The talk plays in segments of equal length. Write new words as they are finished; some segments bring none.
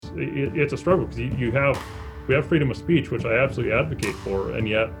it's a struggle because we have freedom of speech, which I absolutely advocate for, and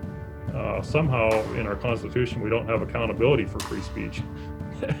yet somehow in our Constitution we don't have accountability for free speech.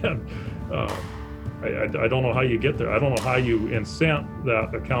 And I don't know how you get there. I don't know how you incent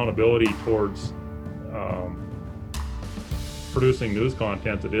that accountability towards producing news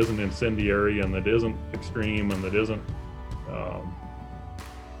content that isn't incendiary and that isn't extreme and that isn't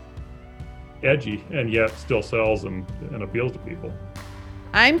edgy and yet still sells and appeals to people.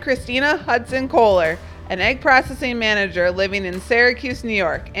 I'm Christina Hudson Kohler, an egg processing manager living in Syracuse, New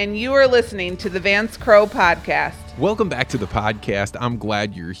York, and you are listening to the Vance Crowe Podcast. Welcome back to the podcast. I'm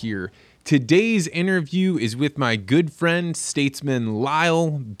glad you're here. Today's interview is with my good friend, statesman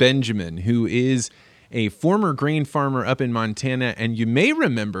Lyle Benjamin, who is a former grain farmer up in Montana, and you may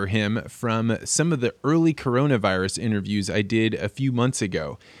remember him from some of the early coronavirus interviews I did a few months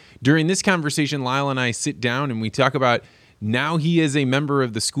ago. During this conversation, Lyle and I sit down and we talk about now he is a member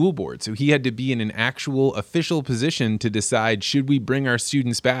of the school board, so he had to be in an actual official position to decide should we bring our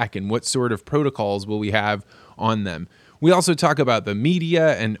students back and what sort of protocols will we have on them. We also talk about the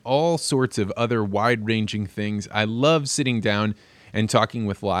media and all sorts of other wide-ranging things. I love sitting down and talking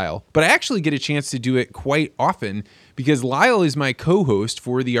with Lyle, but I actually get a chance to do it quite often because Lyle is my co-host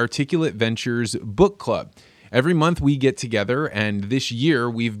for the Articulate Ventures Book Club. Every month we get together, and this year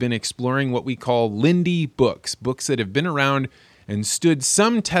we've been exploring what we call Lindy books that have been around and stood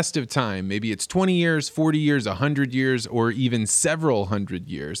some test of time. Maybe it's 20 years, 40 years, 100 years, or even several hundred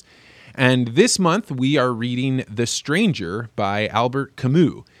years. And this month we are reading The Stranger by Albert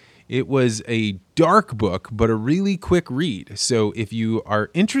Camus. It was a dark book, but a really quick read. So if you are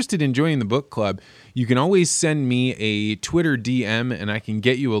interested in joining the book club, you can always send me a Twitter DM and I can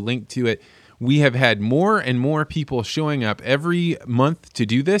get you a link to it. We have had more and more people showing up every month to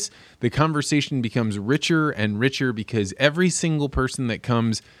do this. The conversation becomes richer and richer because every single person that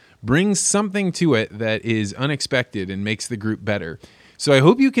comes brings something to it that is unexpected and makes the group better. So I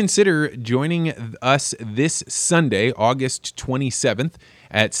hope you consider joining us this Sunday, August 27th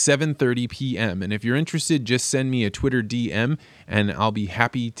at 7:30 p.m. And if you're interested, just send me a Twitter DM and I'll be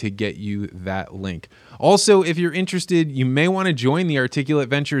happy to get you that link. Also, if you're interested, you may want to join the Articulate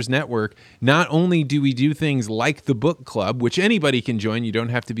Ventures Network. Not only do we do things like the book club, which anybody can join, you don't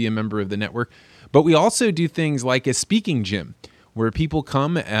have to be a member of the network, but we also do things like a speaking gym, where people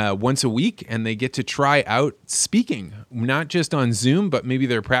come once a week and they get to try out speaking, not just on Zoom, but maybe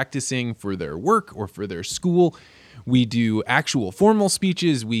they're practicing for their work or for their school. We do actual formal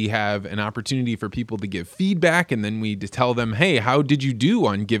speeches. We have an opportunity for people to give feedback, and then we tell them, hey, how did you do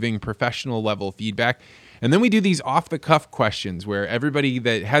on giving professional level feedback? And then we do these off-the-cuff questions where everybody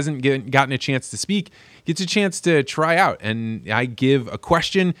that hasn't gotten a chance to speak gets a chance to try out. And I give a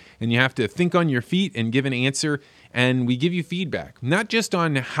question, and you have to think on your feet and give an answer, and we give you feedback, not just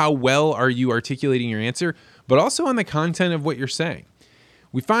on how well are you articulating your answer, but also on the content of what you're saying.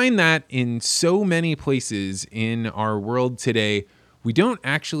 We find that in so many places in our world today, we don't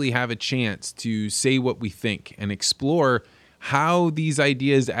actually have a chance to say what we think and explore how these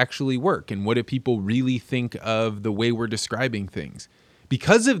ideas actually work and what do people really think of the way we're describing things.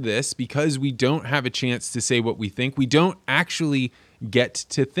 Because of this, because we don't have a chance to say what we think, we don't actually get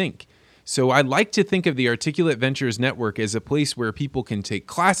to think. So I like to think of the Articulate Ventures Network as a place where people can take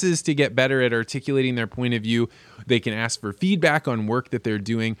classes to get better at articulating their point of view. They can ask for feedback on work that they're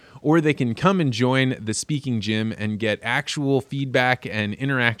doing, or they can come and join the speaking gym and get actual feedback and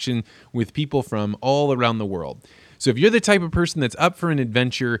interaction with people from all around the world. So if you're the type of person that's up for an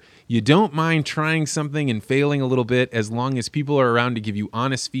adventure, you don't mind trying something and failing a little bit, as long as people are around to give you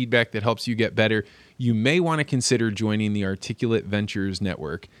honest feedback that helps you get better, you may want to consider joining the Articulate Ventures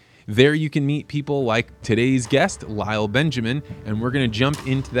Network. There you can meet people like today's guest, Lyle Benjamin, and we're going to jump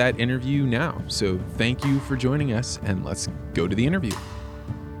into that interview now. So thank you for joining us, and let's go to the interview.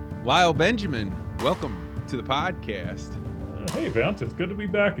 Lyle Benjamin, welcome to the podcast. Hey, Vince, it's good to be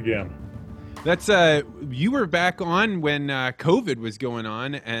back again. That's you were back on when COVID was going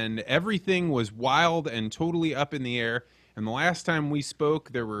on, and everything was wild and totally up in the air. And the last time we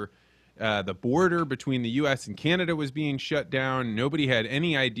spoke, there were the border between the U.S. and Canada was being shut down. Nobody had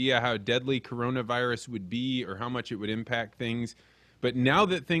any idea how deadly coronavirus would be or how much it would impact things. But now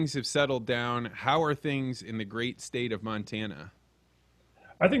that things have settled down, how are things in the great state of Montana?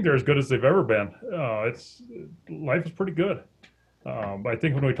 I think they're as good as they've ever been. Life is pretty good. I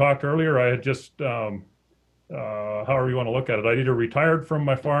think when we talked earlier, I had just, however you want to look at it, I'd either retired from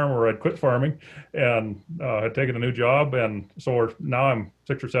my farm or I'd quit farming and had taken a new job. And so now I'm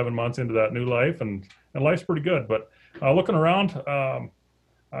 6 or 7 months into that new life, and life's pretty good. But looking around,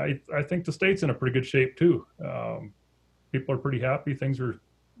 I think the state's in a pretty good shape too. People are pretty happy. Things are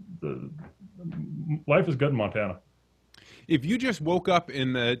the life is good in Montana. If you just woke up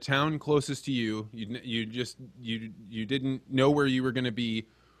in the town closest to you, you didn't know where you were going to be,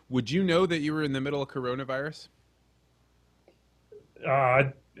 would you know that you were in the middle of coronavirus? Uh,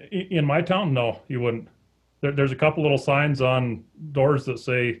 in my town, no, you wouldn't. There's a couple little signs on doors that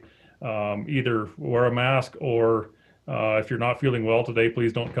say either wear a mask or if you're not feeling well today,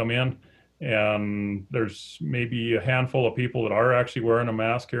 please don't come in. And there's maybe a handful of people that are actually wearing a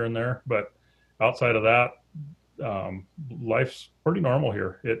mask here and there, but outside of that, life's pretty normal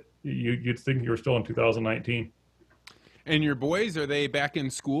here. You'd think you were still in 2019. And your boys, are they back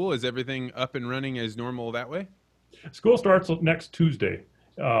in school? Is everything up and running as normal that way? School starts next Tuesday.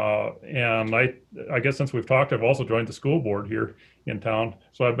 And I guess since we've talked, I've also joined the school board here in town.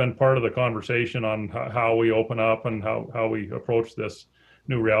 So I've been part of the conversation on how we open up and how we approach this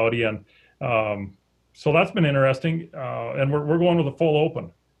new reality. And so that's been interesting. And we're going with a full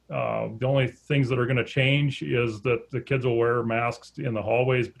open. The only things that are going to change is that the kids will wear masks in the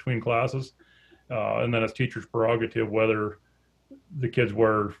hallways between classes. And then it's teachers' prerogative whether the kids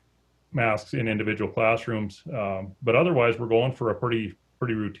wear masks in individual classrooms. But otherwise, we're going for a pretty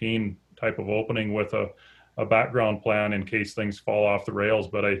routine type of opening with a background plan in case things fall off the rails.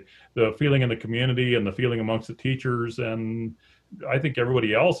 But the feeling in the community and the feeling amongst the teachers and I think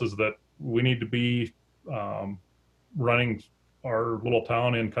everybody else is that we need to be running our little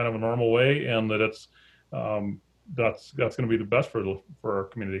town in kind of a normal way, and that it's that's going to be the best for our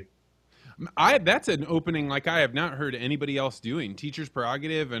community. That's an opening like I have not heard anybody else doing. Teachers'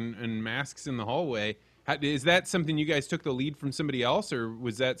 prerogative and masks in the hallway. Is that something you guys took the lead from somebody else, or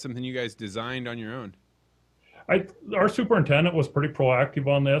was that something you guys designed on your own? Our superintendent was pretty proactive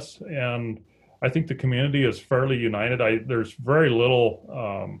on this, and I think the community is fairly united. There's very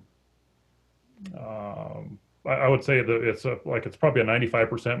little. I would say that it's probably a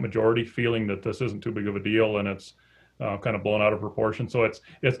 95% majority feeling that this isn't too big of a deal, and it's kind of blown out of proportion. So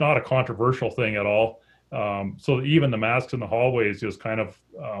it's not a controversial thing at all. So even the masks in the hallways is kind of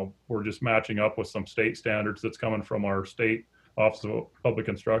we're just matching up with some state standards that's coming from our state Office of Public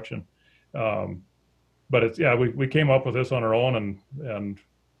Instruction. But we came up with this on our own and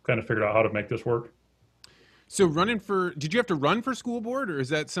kind of figured out how to make this work. So did you have to run for school board, or is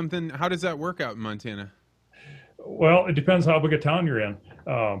that something? How does that work out in Montana? Well, it depends how big a town you're in.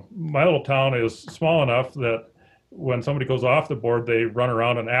 My little town is small enough that when somebody goes off the board, they run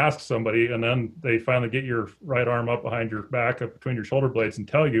around and ask somebody, and then they finally get your right arm up behind your back, up between your shoulder blades, and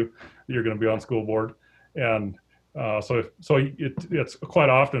tell you that you're going to be on school board. And so it's quite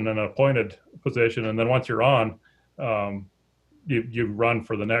often an appointed position, and then once you're on, you run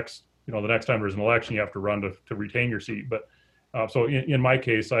for the next time there's an election, you have to run to retain your seat. But so in my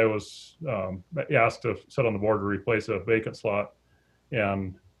case, I was asked to sit on the board to replace a vacant slot,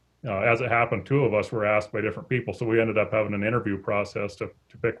 and as it happened, two of us were asked by different people, so we ended up having an interview process to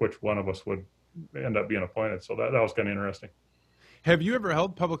pick which one of us would end up being appointed. So that was kind of interesting. Have you ever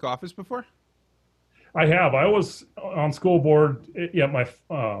held public office before? I have. I was on school board at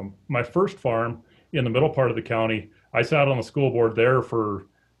my first farm in the middle part of the county. I sat on the school board there for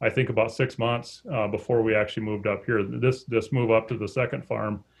I think about 6 months before we actually moved up here. This move up to the second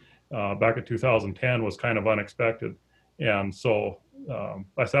farm back in 2010 was kind of unexpected, and so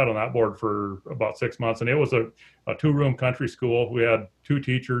I sat on that board for about 6 months. And it was a 2-room country school. We had 2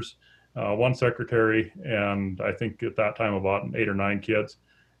 teachers, 1 secretary, and I think at that time about 8 or 9 kids.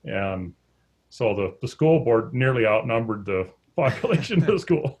 And so the school board nearly outnumbered the population of the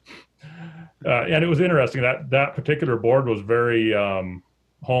school. And it was interesting that particular board was very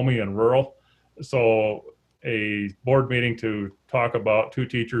homey and rural. So a board meeting to talk about 2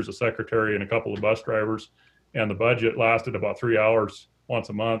 teachers, a secretary, and a couple of bus drivers, and the budget lasted about 3 hours once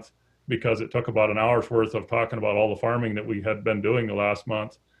a month, because it took about an hour's worth of talking about all the farming that we had been doing the last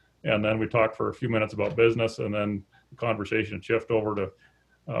month. And then we talked for a few minutes about business, and then the conversation shifted over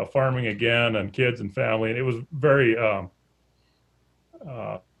to farming again and kids and family. And it was very,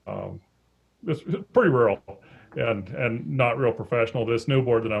 it's pretty rural and not real professional. This new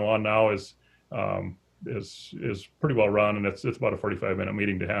board that I'm on now is pretty well run, and it's about a 45-minute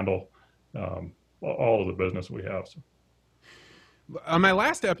meeting to handle all of the business we have. So. On my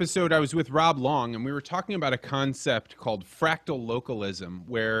last episode, I was with Rob Long, and we were talking about a concept called fractal localism,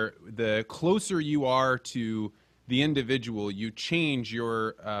 where the closer you are to the individual, you change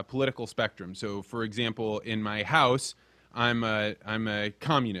your political spectrum. So, for example, in my house, I'm a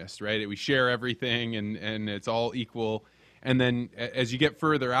communist, right? We share everything, and it's all equal. And then as you get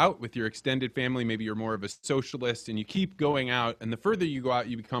further out with your extended family, maybe you're more of a socialist, and you keep going out. And the further you go out,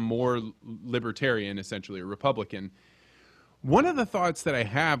 you become more libertarian, essentially, or Republican. One of the thoughts that I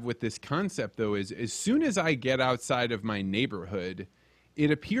have with this concept, though, is as soon as I get outside of my neighborhood, it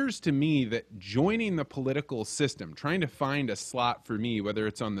appears to me that joining the political system, trying to find a slot for me, whether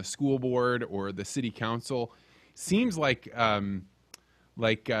it's on the school board or the city council, seems like a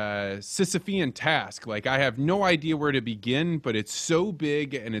Sisyphean task. Like I have no idea where to begin, but it's so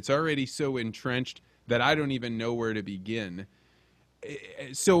big and it's already so entrenched that I don't even know where to begin.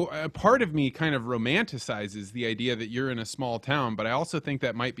 So a part of me kind of romanticizes the idea that you're in a small town, but I also think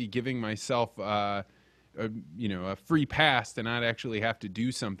that might be giving myself, a free pass to not actually have to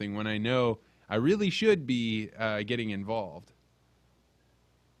do something when I know I really should be getting involved.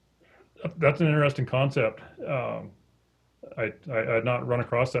 That's an interesting concept. I had not run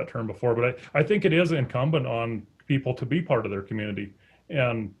across that term before, but I think it is incumbent on people to be part of their community,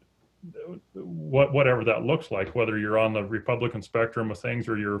 and whatever that looks like, whether you're on the Republican spectrum of things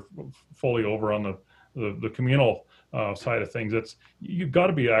or you're fully over on the communal side of things. You've got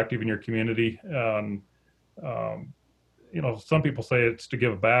to be active in your community. And some people say it's to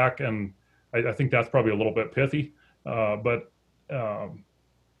give back, and I think that's probably a little bit pithy, but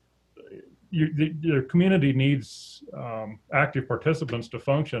your community needs active participants to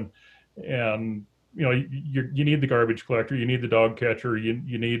function. And you need the garbage collector, you need the dog catcher,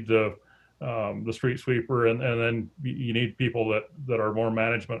 you need the street sweeper, and then you need people that are more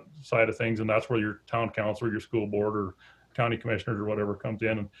management side of things, and that's where your town council or your school board or county commissioners or whatever comes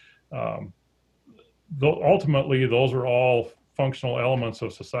in. And ultimately, those are all functional elements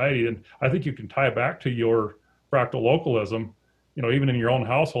of society, and I think you can tie back to your fractal localism. Even in your own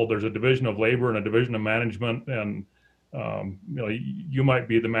household, there's a division of labor and a division of management, and you might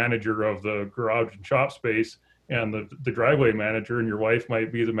be the manager of the garage and shop space and the driveway manager, and your wife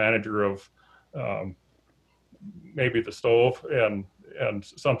might be the manager of maybe the stove and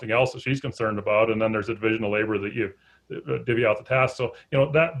something else that she's concerned about. And then there's a division of labor that you divvy out the tasks. So,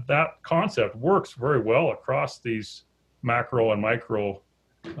 that concept works very well across these macro and micro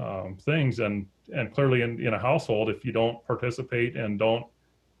things. And clearly in a household, if you don't participate and don't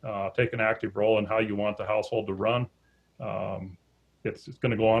take an active role in how you want the household to run, it's going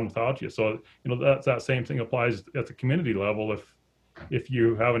to go on without you. So, that same thing applies at the community level. If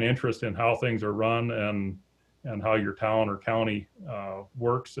you have an interest in how things are run and how your town or county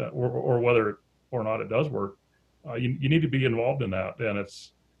works, or whether or not it does work, you need to be involved in that. And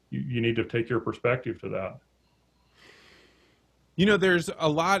you need to take your perspective to that. There's a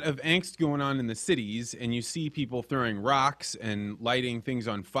lot of angst going on in the cities, and you see people throwing rocks and lighting things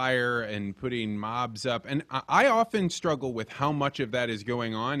on fire and putting mobs up. And I often struggle with how much of that is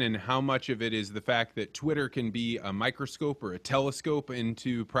going on and how much of it is the fact that Twitter can be a microscope or a telescope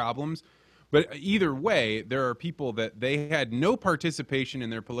into problems. But either way, there are people that they had no participation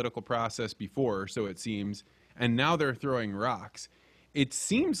in their political process before, so it seems, and now they're throwing rocks. It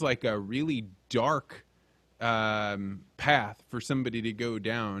seems like a really dark path for somebody to go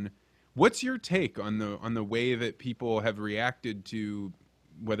down. What's your take on the way that people have reacted to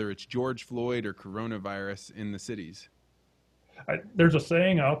whether it's George Floyd or coronavirus in the cities? There's a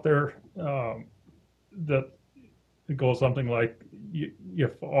saying out there that goes something like,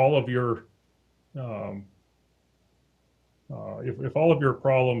 if all of your if all of your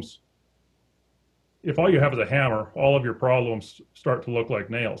problems, if all you have is a hammer, all of your problems start to look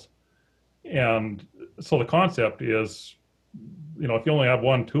like nails. And so the concept is, if you only have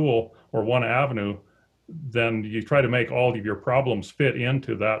one tool or one avenue, then you try to make all of your problems fit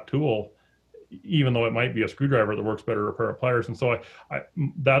into that tool, even though it might be a screwdriver that works better, or a pair of pliers. And so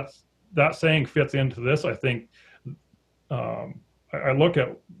that saying fits into this. I think I look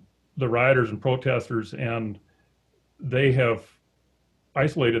at the rioters and protesters, and they have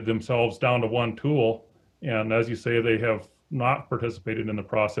isolated themselves down to one tool. And as you say, they have not participated in the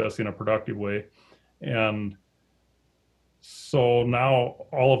process in a productive way. And so now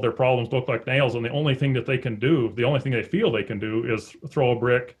all of their problems look like nails, and the only thing that they can do, the only thing they feel they can do, is throw a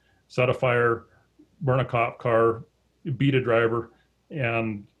brick, set a fire, burn a cop car, beat a driver.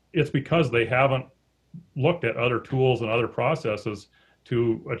 And it's because they haven't looked at other tools and other processes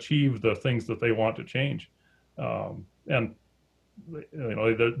to achieve the things that they want to change. And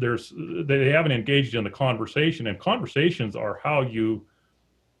they haven't engaged in the conversation, and conversations are how you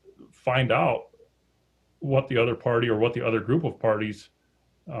find out what the other party or what the other group of parties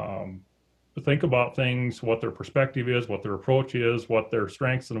think about things, what their perspective is, what their approach is, what their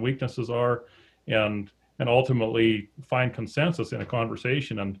strengths and weaknesses are, and ultimately find consensus in a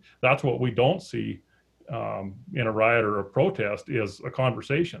conversation. And that's what we don't see in a riot or a protest, is a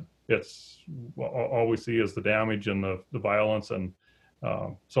conversation. It's all we see is the damage and the violence. And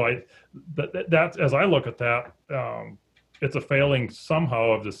so that's, as I look at that, it's a failing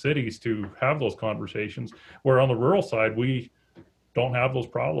somehow of the cities to have those conversations, where on the rural side, we don't have those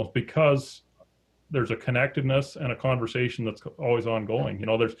problems because there's a connectedness and a conversation that's always ongoing.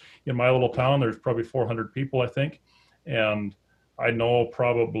 There's, in my little town, there's probably 400 people, I think, and I know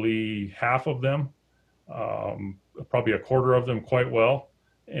probably half of them, probably a quarter of them quite well.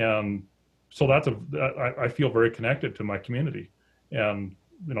 And so I feel very connected to my community. And,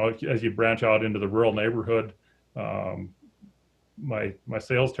 as you branch out into the rural neighborhood, my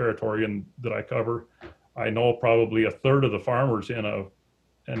sales territory that I cover, I know probably a third of the farmers in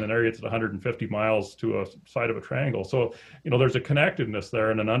an area that's 150 miles to a side of a triangle. So, there's a connectedness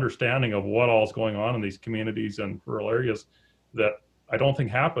there and an understanding of what all is going on in these communities and rural areas that I don't think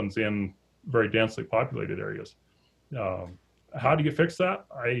happens in very densely populated areas. How do you fix that?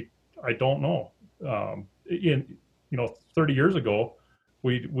 I don't know. 30 years ago,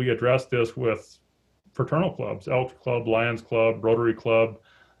 we addressed this with fraternal clubs, Elks Club, Lions Club, Rotary Club.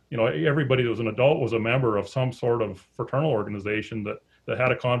 Everybody that was an adult was a member of some sort of fraternal organization that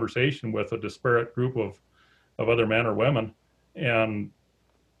had a conversation with a disparate group of other men or women. And,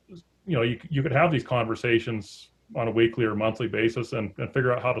 you could have these conversations on a weekly or monthly basis and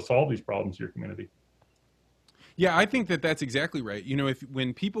figure out how to solve these problems in your community. Yeah, I think that that's exactly right.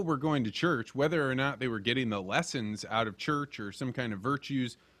 When people were going to church, whether or not they were getting the lessons out of church or some kind of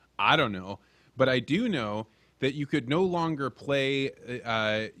virtues, I don't know. But I do know that you could no longer play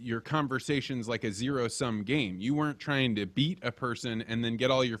your conversations like a zero-sum game. You weren't trying to beat a person and then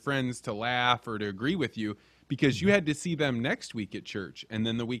get all your friends to laugh or to agree with you, because you had to see them next week at church, and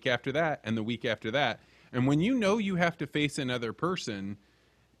then the week after that, and the week after that. And when you have to face another person,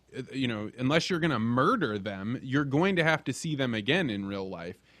 unless you're going to murder them, you're going to have to see them again in real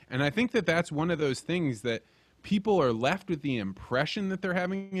life. And I think that that's one of those things that people are left with the impression that they're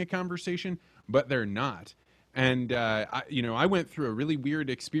having a conversation, but they're not. And, I went through a really weird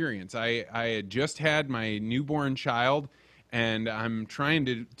experience. I had just had my newborn child, and I'm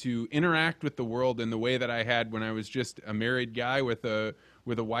trying to interact with the world in the way that I had when I was just a married guy with a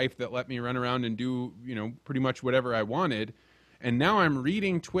wife that let me run around and do, pretty much whatever I wanted. And now I'm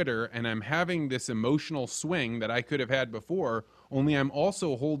reading Twitter and I'm having this emotional swing that I could have had before, only I'm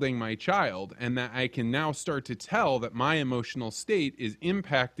also holding my child, and that I can now start to tell that my emotional state is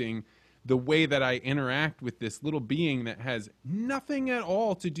impacting the way that I interact with this little being that has nothing at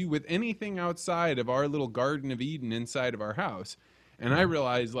all to do with anything outside of our little Garden of Eden inside of our house. And I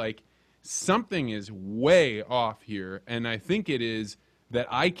realize, something is way off here, and I think it is that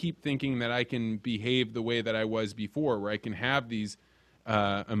I keep thinking that I can behave the way that I was before, where I can have these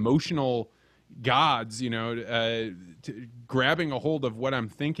emotional gods, grabbing a hold of what I'm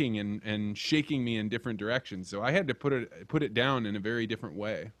thinking and shaking me in different directions. So I had to put it down in a very different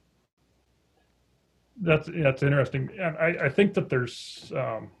way. That's interesting. And I think that there's,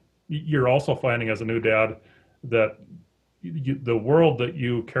 you're also finding as a new dad that the world that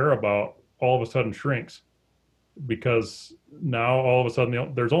you care about all of a sudden shrinks, because now all of a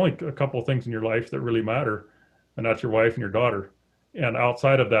sudden there's only a couple of things in your life that really matter, and that's your wife and your daughter. And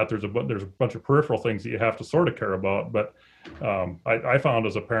outside of that, there's a bunch of peripheral things that you have to sort of care about. But I found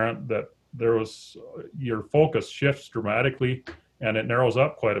as a parent that your focus shifts dramatically, and it narrows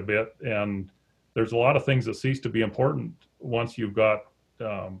up quite a bit. And there's a lot of things that cease to be important once you've got,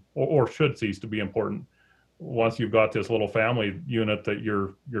 or should cease to be important once you've got this little family unit that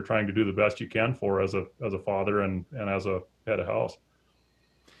you're trying to do the best you can for as a father and as a head of house.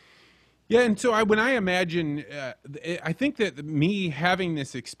 Yeah, and so when I imagine, I think that me having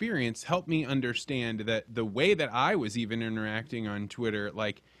this experience helped me understand that the way that I was even interacting on Twitter,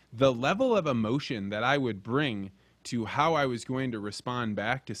 the level of emotion that I would bring to how I was going to respond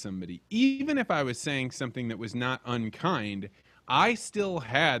back to somebody, even if I was saying something that was not unkind, I still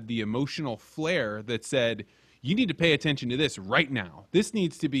had the emotional flair that said, you need to pay attention to this right now. This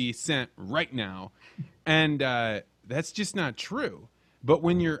needs to be sent right now. And that's just not true. But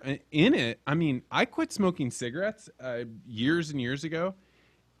when you're in it, I quit smoking cigarettes years and years ago.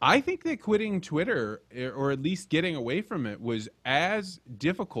 I think that quitting Twitter, or at least getting away from it, was as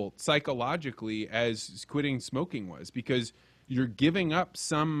difficult psychologically as quitting smoking was, because you're giving up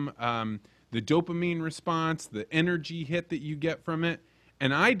some the dopamine response, the energy hit that you get from it.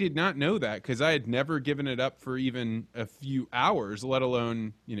 And I did not know that, because I had never given it up for even a few hours, let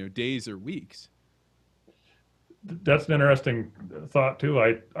alone, days or weeks. That's an interesting thought too.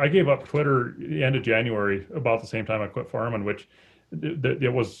 I gave up Twitter the end of January, about the same time I quit farming, which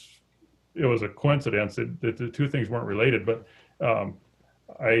it was a coincidence that the two things weren't related. But and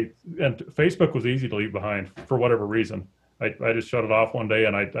Facebook was easy to leave behind for whatever reason. I just shut it off one day,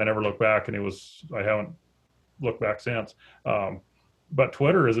 and I never looked back, and I haven't looked back since. But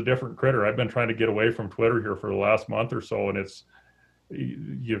Twitter is a different critter. I've been trying to get away from Twitter here for the last month or so, and it's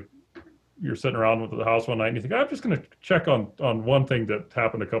you're sitting around with the house one night and you think, I'm just going to check on one thing that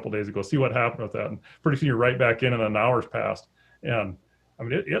happened a couple days ago, see what happened with that, and pretty soon you're right back in and an hour's passed. And I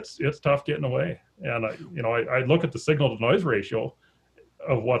mean, it's tough getting away. And I look at the signal to noise ratio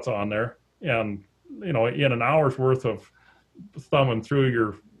of what's on there, and in an hour's worth of thumbing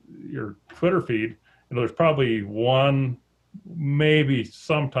through your Twitter feed, there's probably one, maybe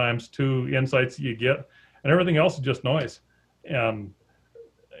sometimes two insights you get, and everything else is just noise. And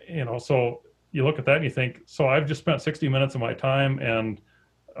so you look at that and you think, so I've just spent 60 minutes of my time, and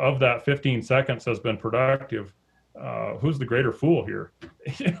of that 15 seconds has been productive. Who's the greater fool here?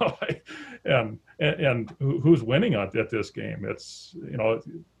 And who's winning at this game? It's,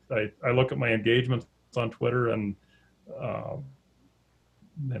 I look at my engagements on Twitter, and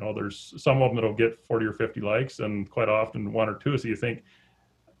there's some of them that'll get 40 or 50 likes, and quite often one or two. So you think,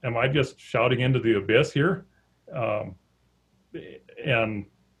 am I just shouting into the abyss here? And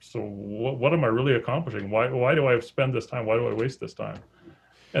so what am I really accomplishing? Why do I spend this time? Why do I waste this time?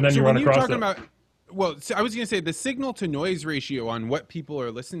 And then So you when run you're across talking that. about, well, so I was going to say the signal to noise ratio on what people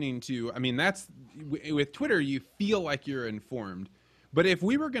are listening to. I mean, that's with Twitter, you feel like you're informed. But if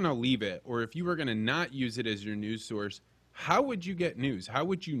we were going to leave it, or if you were going to not use it as your news source, how would you get news? How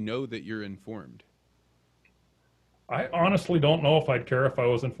would you know that you're informed? I honestly don't know if I'd care if I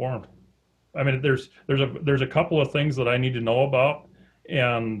was informed. I mean, there's a couple of things that I need to know about,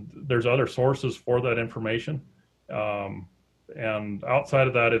 and there's other sources for that information. And outside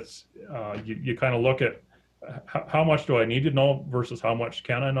of that, it's you kind of look at how much do I need to know versus how much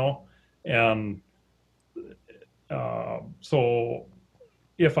can I know. And so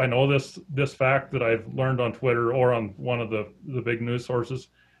if I know this fact that I've learned on Twitter or on one of the big news sources,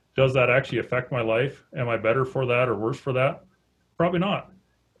 does that actually affect my life? Am I better for that or worse for that? Probably not.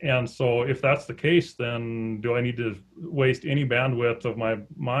 And so if that's the case, then do I need to waste any bandwidth of my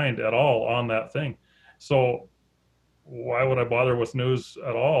mind at all on that thing? So why would I bother with news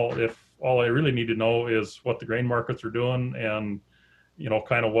at all if all I really need to know is what the grain markets are doing, and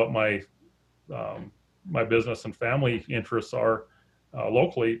kind of what my my business and family interests are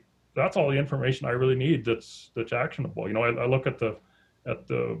locally? That's all the information I really need that's actionable. I look at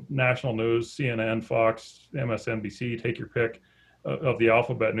the national news, CNN, Fox, MSNBC, take your pick, of the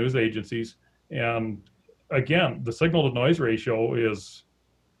alphabet news agencies. And again, the signal to noise ratio is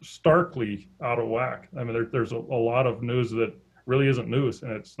starkly out of whack. I mean, there's a lot of news that really isn't news,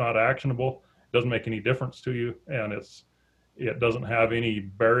 and it's not actionable. It doesn't make any difference to you, and it doesn't have any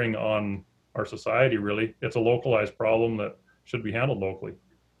bearing on our society, really. It's a localized problem that should be handled locally.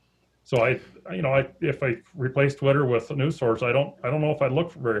 So if I replace Twitter with a news source, I don't know if I'd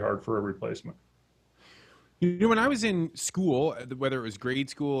look very hard for a replacement. When I was in school, whether it was grade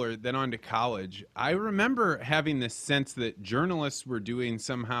school or then on to college, I remember having this sense that journalists were doing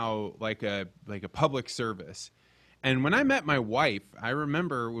somehow like a public service. And when I met my wife, I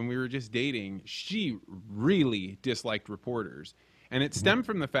remember when we were just dating, she really disliked reporters. And it stemmed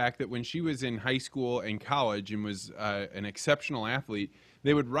from the fact that when she was in high school and college and was an exceptional athlete,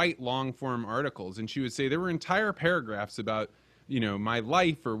 they would write long form articles. And she would say there were entire paragraphs about my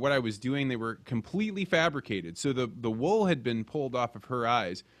life or what I was doing. They were completely fabricated. So the wool had been pulled off of her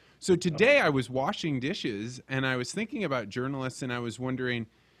eyes. So today I was washing dishes and I was thinking about journalists, and I was wondering,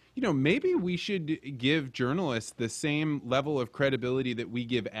 maybe we should give journalists the same level of credibility that we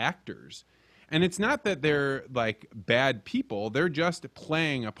give actors. And it's not that they're like bad people. They're just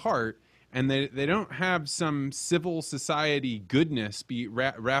playing a part, and they don't have some civil society goodness be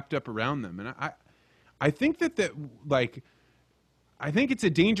wrapped up around them. And I think that I think it's a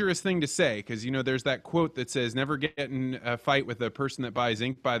dangerous thing to say, because, there's that quote that says, never get in a fight with a person that buys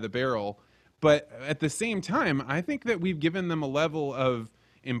ink by the barrel. But at the same time, I think that we've given them a level of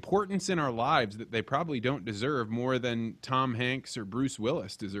importance in our lives that they probably don't deserve more than Tom Hanks or Bruce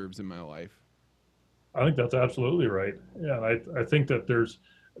Willis deserves in my life. I think that's absolutely right. Yeah, I think that there's,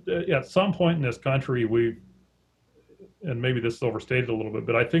 at some point in this country, and maybe this is overstated a little bit,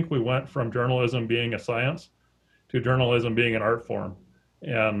 but I think we went from journalism being a science to journalism being an art form.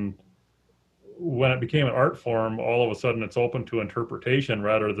 And when it became an art form, all of a sudden it's open to interpretation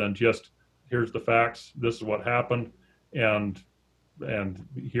rather than just, here's the facts, this is what happened, and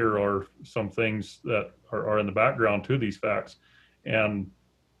here are some things that are in the background to these facts. And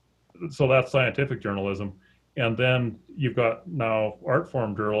so that's scientific journalism. And then you've got now art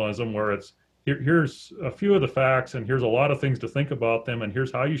form journalism, where it's here's a few of the facts, and here's a lot of things to think about them, and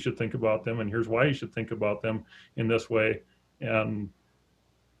here's how you should think about them, and here's why you should think about them in this way. And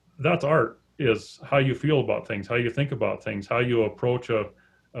that's art. is how you feel about things, how you think about things, how you approach a,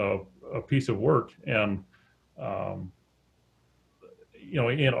 a piece of work. And um,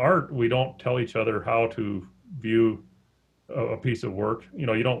 in art, we don't tell each other how to view a piece of work. You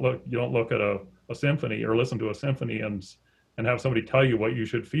don't look at a symphony or listen to a symphony and have somebody tell you what you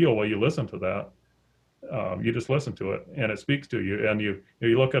should feel while you listen to that. You just listen to it and it speaks to you. And you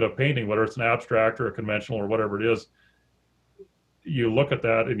look at a painting, whether it's an abstract or a conventional or whatever it is, you look at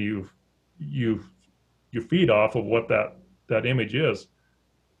that and you feed off of what that image is,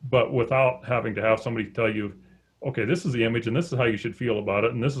 but without having to have somebody tell you, okay, this is the image and this is how you should feel about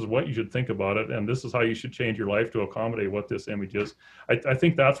it and this is what you should think about it and this is how you should change your life to accommodate what this image is. I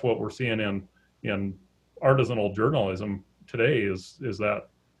think that's what we're seeing in artisanal journalism today is that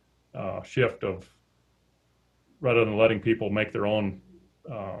shift of, rather than letting people make their own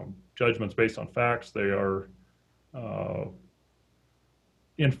judgments based on facts, they are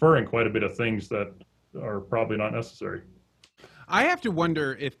inferring quite a bit of things that are probably not necessary. I have to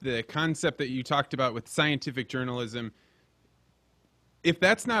wonder if the concept that you talked about with scientific journalism, if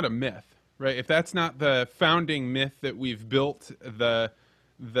that's not a myth, right? If that's not the founding myth that we've built the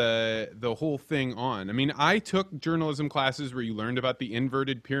whole thing on. I mean, I took journalism classes where you learned about the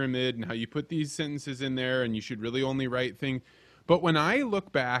inverted pyramid and how you put these sentences in there and you should really only write things. But when I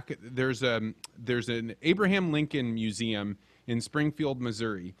look back, there's an Abraham Lincoln Museum in Springfield,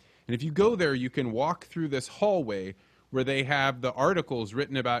 Missouri. And if you go there, you can walk through this hallway where they have the articles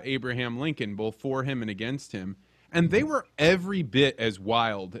written about Abraham Lincoln, both for him and against him. And they were every bit as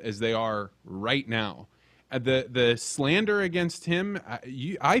wild as they are right now. The slander against him,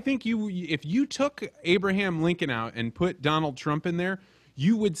 I think if you took Abraham Lincoln out and put Donald Trump in there,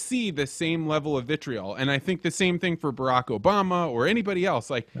 you would see the same level of vitriol. And I think the same thing for Barack Obama or anybody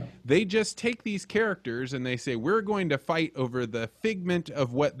else. They just take these characters and they say, we're going to fight over the figment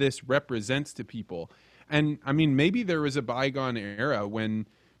of what this represents to people. And I mean, maybe there was a bygone era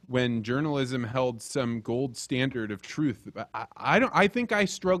when journalism held some gold standard of truth. I think I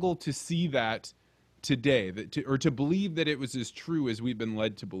struggle to see that today, or to believe that it was as true as we've been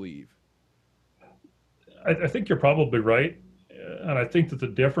led to believe. I think you're probably right, and I think that the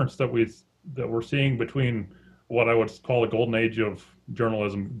difference that we're seeing between what I would call the golden age of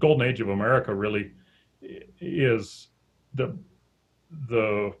journalism, golden age of America, really, is the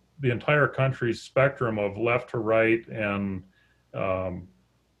entire country's spectrum of left to right and kind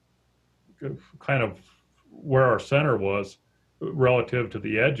of where our center was relative to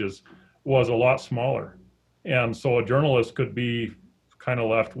the edges was a lot smaller. And so a journalist could be kind of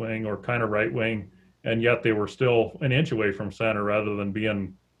left wing or kind of right wing, and yet they were still an inch away from center rather than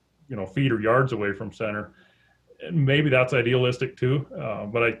being, feet or yards away from center. And maybe that's idealistic too,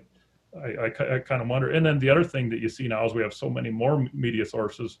 but I kind of wonder. And then the other thing that you see now is we have so many more media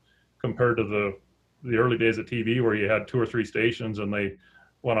sources compared to the early days of TV where you had 2 or 3 stations and they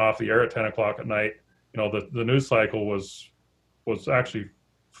went off the air at 10 o'clock at night. The news cycle was actually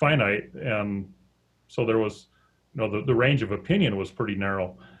finite, and so there was, the range of opinion was pretty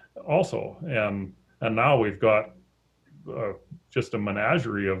narrow also. And now we've got just a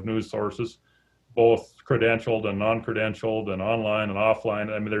menagerie of news sources, both credentialed and non-credentialed and online and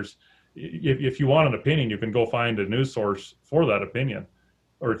offline. I mean, if you want an opinion, you can go find a news source for that opinion,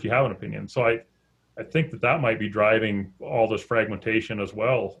 or if you have an opinion. So I think that might be driving all this fragmentation as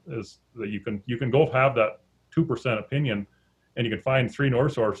well, is that you can go have that 2% opinion, and you can find 3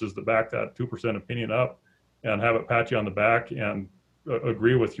 news sources that back that 2% opinion up and have it pat you on the back and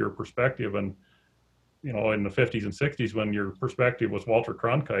agree with your perspective. And, in the 50s and 60s, when your perspective was Walter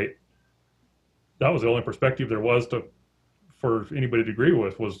Cronkite, that was the only perspective there was for anybody to agree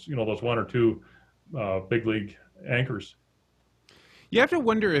with, was, those 1 or 2 big league anchors. You have to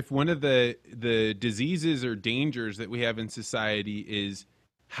wonder if one of the diseases or dangers that we have in society is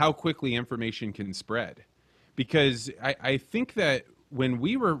how quickly information can spread. Because I think that when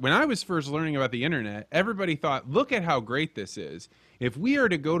I was first learning about the internet, everybody thought, look at how great this is. If we are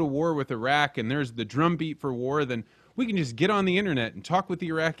to go to war with Iraq and there's the drumbeat for war, then we can just get on the internet and talk with the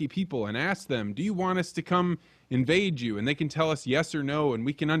Iraqi people and ask them, do you want us to come invade you? And they can tell us yes or no, and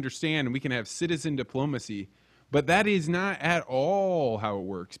we can understand, and we can have citizen diplomacy. But that is not at all how it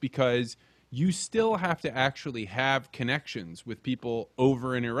works, because you still have to actually have connections with people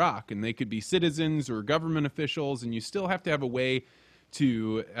over in Iraq, and they could be citizens or government officials, and you still have to have a way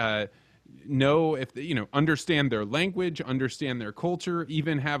to know if understand their language, understand their culture,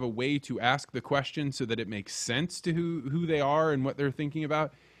 even have a way to ask the question so that it makes sense to who they are and what they're thinking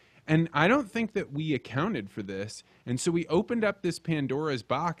about. And I don't think that we accounted for this, and so we opened up this Pandora's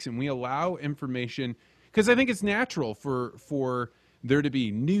box and we allow information, because I think it's natural for there to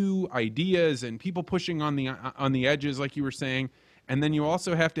be new ideas and people pushing on the edges, like you were saying. And then you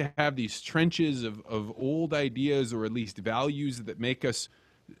also have to have these trenches of old ideas, or at least values that make us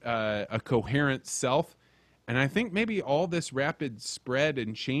a coherent self. And I think maybe all this rapid spread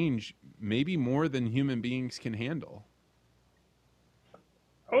and change, maybe more than human beings can handle.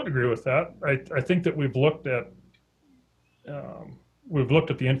 I would agree with that. I think that we've looked at the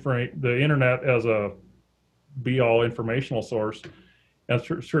internet as a be-all informational source.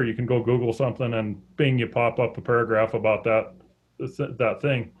 And sure, you can go Google something and bing, you pop up a paragraph about that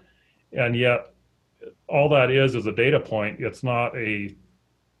thing, and yet all that is a data point. It's not a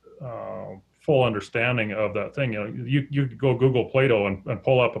full understanding of that thing. You go Google Plato and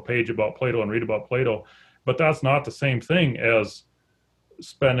pull up a page about Plato and read about Plato, but that's not the same thing as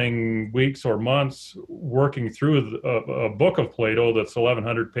spending weeks or months working through a book of Plato that's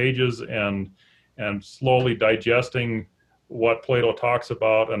 1,100 pages and slowly digesting what Plato talks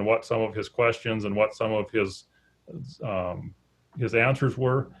about and what some of his questions and what some of his answers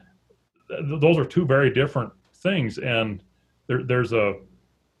were. Those are two very different things, and there's a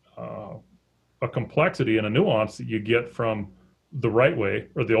complexity and a nuance that you get from the right way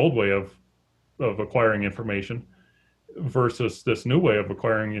or the old way of acquiring information versus this new way of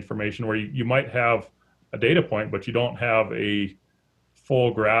acquiring information, where you might have a data point, but you don't have a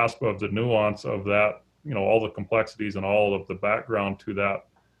full grasp of the nuance of that, all the complexities and all of the background to that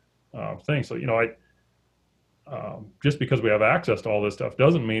thing. So, just because we have access to all this stuff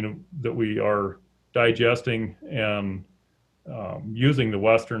doesn't mean that we are digesting and using the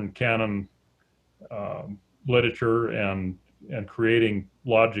Western canon literature and creating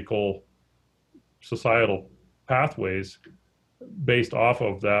logical societal pathways based off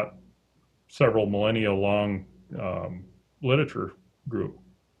of that several millennia long literature group.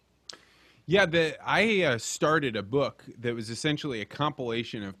 Yeah, I started a book that was essentially a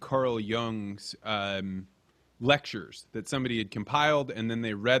compilation of Carl Jung's lectures that somebody had compiled, and then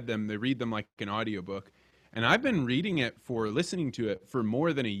they read them. They read them like an audiobook. And I've been listening to it for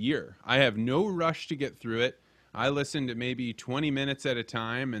more than a year. I have no rush to get through it. I listen to maybe 20 minutes at a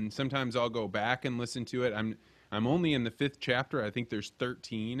time, and sometimes I'll go back and listen to it. I'm only in the 5th chapter. I think there's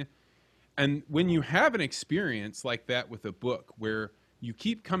 13. And when you have an experience like that with a book where you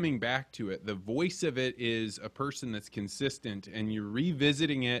keep coming back to it, the voice of it is a person that's consistent, and you're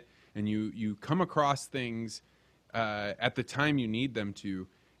revisiting it, and you come across things at the time you need them to,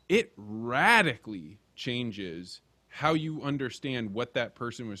 it radically changes how you understand what that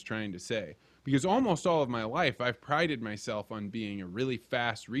person was trying to say. Because almost all of my life, I've prided myself on being a really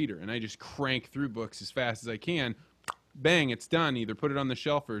fast reader, and I just crank through books as fast as I can. Bang, it's done. Either put it on the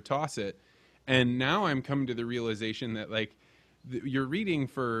shelf or toss it. And now I'm coming to the realization that, like, you're reading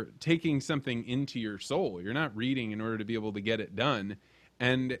for taking something into your soul. You're not reading in order to be able to get it done.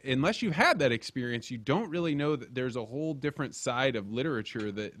 And unless you've had that experience, you don't really know that there's a whole different side of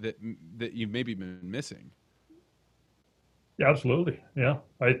literature that you've maybe been missing. Yeah, absolutely. Yeah.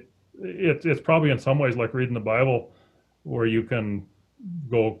 It's probably in some ways like reading the Bible, where you can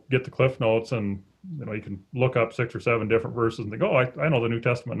go get the Cliff Notes and you can look up 6 or 7 different verses and think, oh, I know the New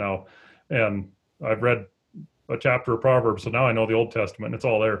Testament now. And I've read a chapter of Proverbs, so now I know the Old Testament. It's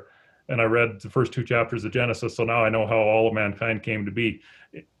all there. And I read the first 2 chapters of Genesis, so now I know how all of mankind came to be.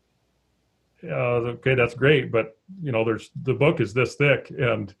 Okay, that's great, but the book is this thick,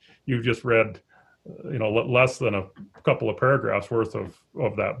 and you've just read less than a couple of paragraphs worth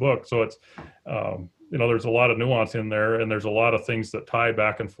of that book. So it's there's a lot of nuance in there, and there's a lot of things that tie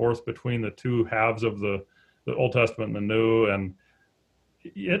back and forth between the two halves of the Old Testament and the New, and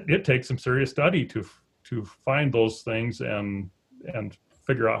it takes some serious study to find those things and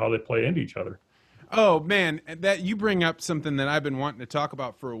figure out how they play into each other. Oh man, that you bring up something that I've been wanting to talk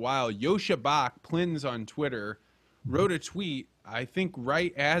about for a while. Yosha Bach, Plins on Twitter, wrote a tweet, I think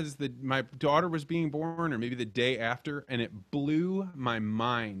right as my daughter was being born, or maybe the day after, and it blew my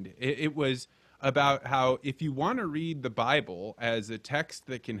mind. It was about how if you want to read the Bible as a text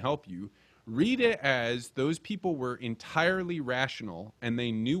that can help you, read it as those people were entirely rational and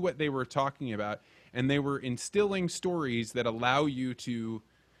they knew what they were talking about, and they were instilling stories that allow you to,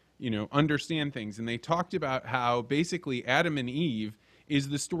 understand things. And they talked about how basically Adam and Eve is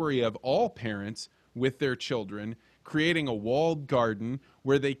the story of all parents with their children, creating a walled garden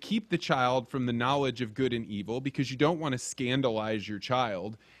where they keep the child from the knowledge of good and evil because you don't want to scandalize your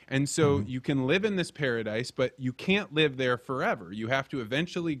child. And so you can live in this paradise, but you can't live there forever. You have to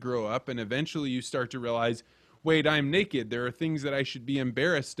eventually grow up, and eventually you start to realize, wait, I'm naked. There are things that I should be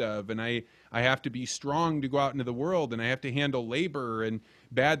embarrassed of, and I have to be strong to go out into the world, and I have to handle labor, and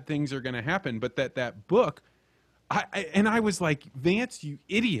bad things are going to happen. But that book And I was like, Vance, you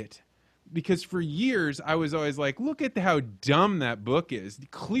idiot. Because for years, I was always like, look at how dumb that book is.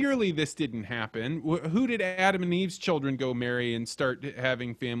 Clearly, this didn't happen. Who did Adam and Eve's children go marry and start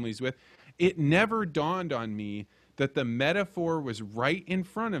having families with? It never dawned on me that the metaphor was right in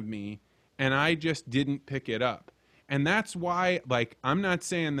front of me, and I just didn't pick it up. And that's why, like, I'm not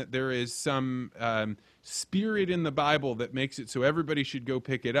saying that there is some spirit in the Bible that makes it so everybody should go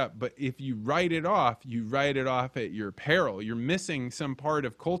pick it up. But if you write it off at your peril. You're missing some part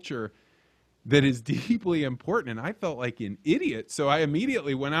of culture that is deeply important. And I felt like an idiot. So I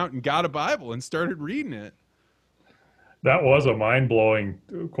immediately went out and got a Bible and started reading it. That was a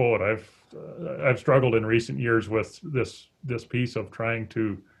mind-blowing quote. I've struggled in recent years with this piece of trying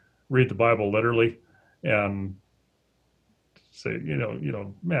to read the Bible literally and say,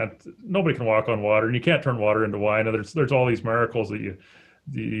 man, nobody can walk on water, and you can't turn water into wine. And there's all these miracles that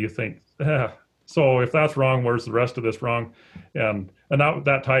you think, so if that's wrong, where's the rest of this wrong? And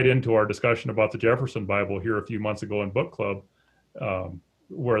that tied into our discussion about the Jefferson Bible here a few months ago in book club,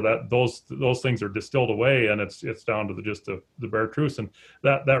 where those things are distilled away, and it's down to just the bare truths. And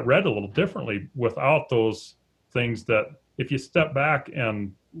that read a little differently without those things. That if you step back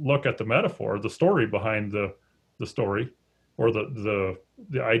and look at the metaphor, the story behind the story, or the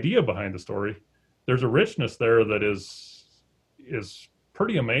idea behind the story, there's a richness there that is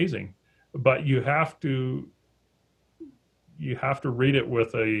pretty amazing. But you have to read it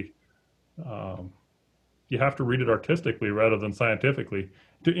with you have to read it artistically rather than scientifically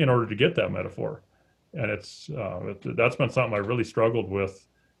in order to get that metaphor. And that's been something I really struggled with,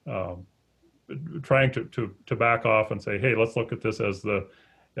 trying to back off and say, hey, let's look at this as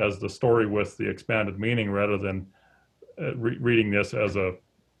the story with the expanded meaning, rather than reading this as a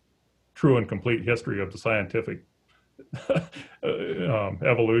true and complete history of the scientific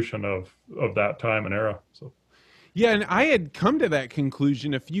evolution of that time and era. So yeah, and I had come to that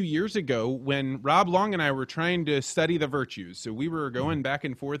conclusion a few years ago when Rob Long and I were trying to study the virtues. So we were going back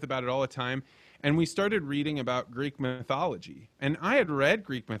and forth about it all the time, and we started reading about Greek mythology. And I had read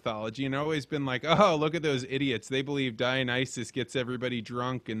Greek mythology and always been like, oh, look at those idiots. They believe Dionysus gets everybody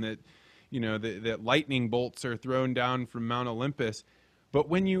drunk, and that that lightning bolts are thrown down from Mount Olympus. But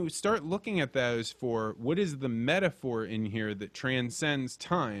when you start looking at those for what is the metaphor in here that transcends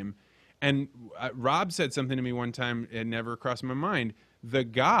time, and Rob said something to me one time, it never crossed my mind. The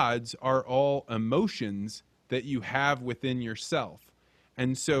gods are all emotions that you have within yourself.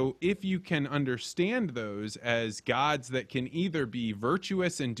 And so if you can understand those as gods that can either be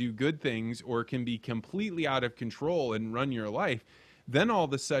virtuous and do good things, or can be completely out of control and run your life, then all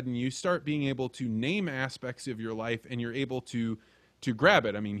of a sudden you start being able to name aspects of your life, and you're able to grab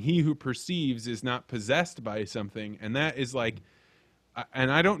it. I mean, he who perceives is not possessed by something. And that is like,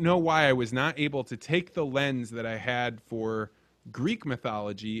 and I don't know why I was not able to take the lens that I had for Greek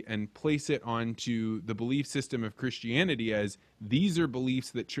mythology and place it onto the belief system of Christianity as these are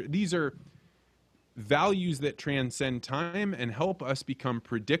beliefs that, these are values that transcend time and help us become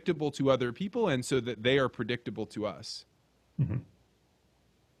predictable to other people, and so that they are predictable to us. Mm-hmm.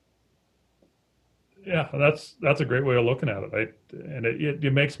 Yeah, that's a great way of looking at it. And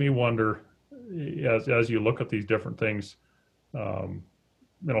it makes me wonder, as you look at these different things.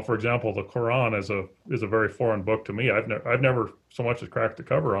 For example, the Quran is a very foreign book to me. I've never so much as cracked the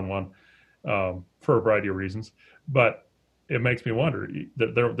cover on one, for a variety of reasons. But it makes me wonder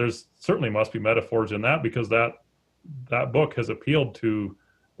that there's certainly must be metaphors in that, because that book has appealed to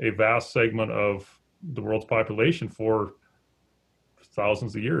a vast segment of the world's population for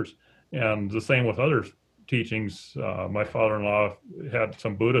thousands of years. And the same with other teachings. My father-in-law had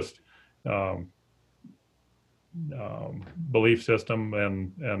some Buddhist belief system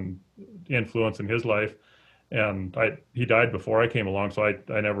and influence in his life, and he died before I came along, so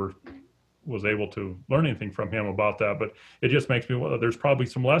I never was able to learn anything from him about that. But it just makes me wonder, there's probably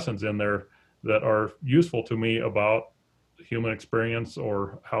some lessons in there that are useful to me about human experience,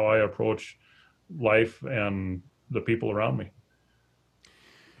 or how I approach life and the people around me.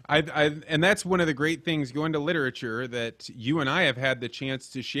 And that's one of the great things going to literature that you and I have had the chance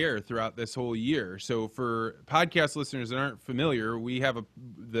to share throughout this whole year. So for podcast listeners that aren't familiar, we have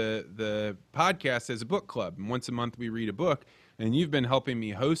the podcast as a book club. And once a month we read a book, and you've been helping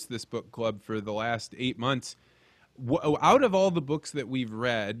me host this book club for the last 8 months. Out of all the books that we've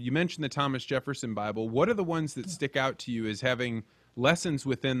read, you mentioned the Thomas Jefferson Bible. What are the ones that stick out to you as having lessons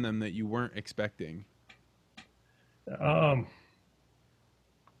within them that you weren't expecting?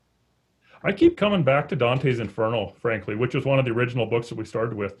 I keep coming back to Dante's Inferno, frankly, which is one of the original books that we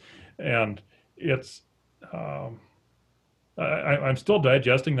started with. And it's I'm still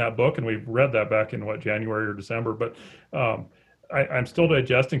digesting that book, and we've read that back in January or December. But um, I'm still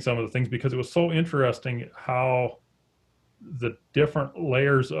digesting some of the things because it was so interesting how the different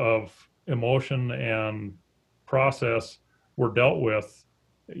layers of emotion and process were dealt with.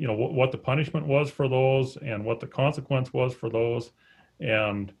 You know what the punishment was for those, and what the consequence was for those,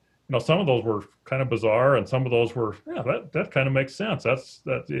 and some of those were kind of bizarre, and some of those were, yeah, that kind of makes sense.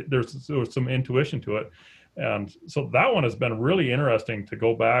 There was some intuition to it, and so that one has been really interesting to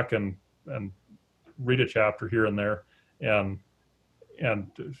go back and read a chapter here and there, and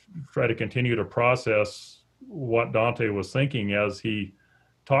and try to continue to process what Dante was thinking as he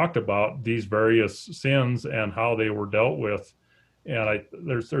talked about these various sins and how they were dealt with. And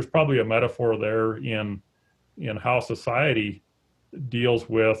there's probably a metaphor there in how society deals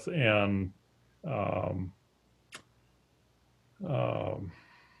with and um, um,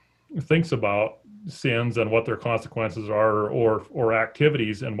 thinks about sins and what their consequences are, or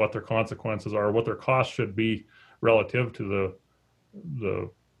activities and what their consequences are, what their cost should be relative to the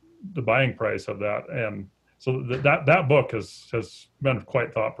the buying price of that. And so that book has been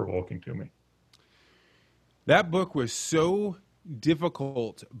quite thought provoking to me. That book was so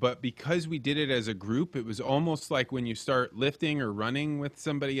difficult, but because we did it as a group, it was almost like when you start lifting or running with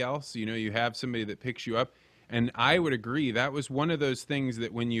somebody else, you have somebody that picks you up. And I would agree, that was one of those things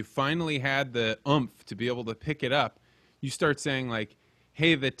that when you finally had the oomph to be able to pick it up, you start saying like,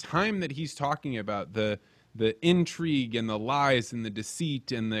 hey, the time that he's talking about, the intrigue and the lies and the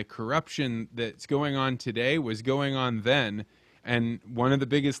deceit and the corruption that's going on today was going on then. And one of the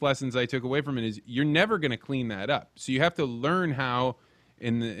biggest lessons I took away from it is you're never going to clean that up. So you have to learn how,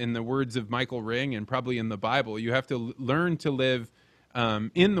 in the words of Michael Ring and probably in the Bible, you have to learn to live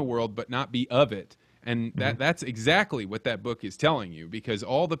in the world but not be of it. And Mm-hmm. that's exactly what that book is telling you, because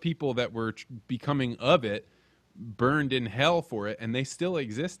all the people that were becoming of it burned in hell for it, and they still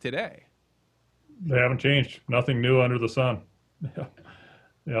exist today. They haven't changed. Nothing new under the sun. Yeah.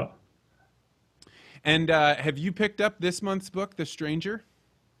 Yeah. And have you picked up this month's book, The Stranger?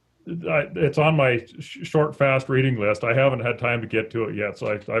 It's on my short, fast reading list. I haven't had time to get to it yet, so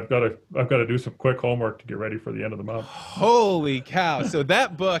I've got to do some quick homework to get ready for the end of the month. Holy cow! So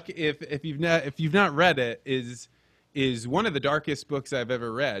that book, if you've not read it, is one of the darkest books I've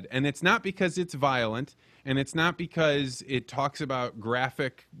ever read, and it's not because it's violent, and it's not because it talks about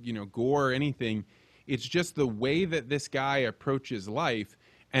graphic, gore or anything. It's just the way that this guy approaches life,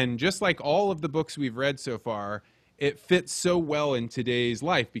 and just like all of the books we've read so far, it fits so well in today's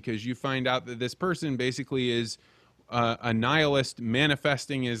life, because you find out that this person basically is a nihilist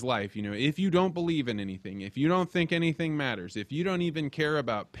manifesting his life. If you don't believe in anything, if you don't think anything matters, if you don't even care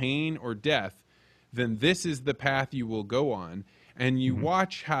about pain or death, then this is the path you will go on. And you Mm-hmm.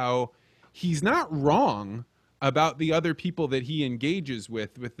 watch how he's not wrong about the other people that he engages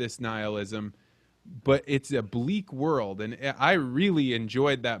with this nihilism, but it's a bleak world. And I really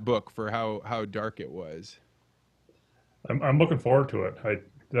enjoyed that book for how dark it was. I'm looking forward to it.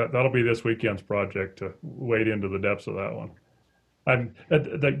 That'll be this weekend's project to wade into the depths of that one.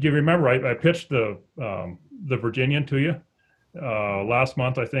 You remember I pitched the Virginian to you last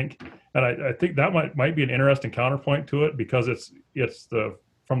month, I think, and I think that might be an interesting counterpoint to it, because it's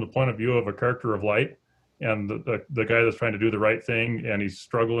from the point of view of a character of light, and the guy that's trying to do the right thing, and he's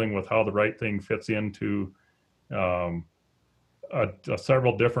struggling with how the right thing fits into um,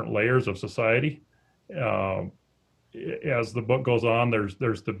 several different layers of society. Um, as the book goes on, there's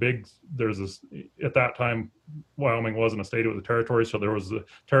this, at that time, Wyoming wasn't a state, it was a territory, so there was the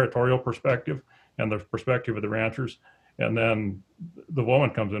territorial perspective and the perspective of the ranchers, and then the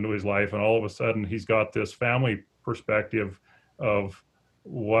woman comes into his life, and all of a sudden he's got this family perspective of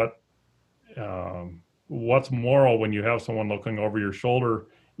what's moral when you have someone looking over your shoulder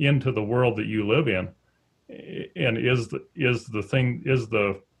into the world that you live in, and is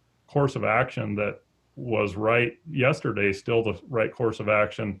the course of action that was right yesterday still the right course of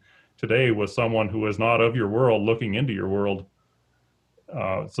action today with someone who is not of your world looking into your world.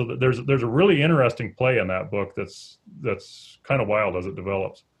 So that there's a really interesting play in that book that's kind of wild as it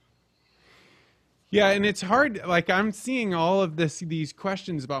develops. Yeah, and it's hard. Like, I'm seeing all of these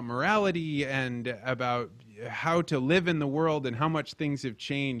questions about morality and about how to live in the world and how much things have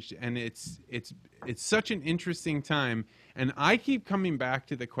changed, and it's such an interesting time. And I keep coming back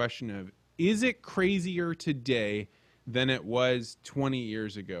to the question of, is it crazier today than it was 20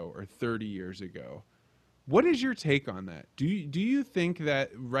 years ago or 30 years ago? What is your take on that? Do you think that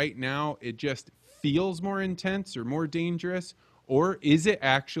right now it just feels more intense or more dangerous, or is it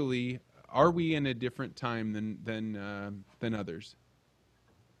actually, are we in a different time than others?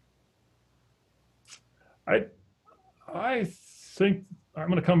 I I think I'm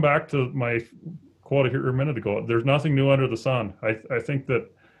going to come back to my quote here a minute ago. There's nothing new under the sun. I think that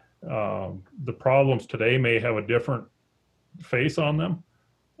the problems today may have a different face on them,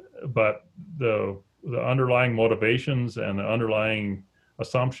 but the underlying motivations and the underlying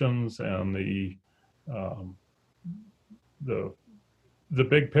assumptions and um, the the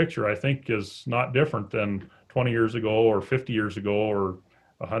big picture, I think, is not different than 20 years ago or 50 years ago or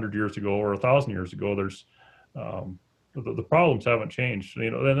 100 years ago or 1,000 years ago. There's um, the problems haven't changed,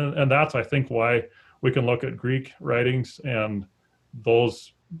 and that's, I think, why we can look at Greek writings and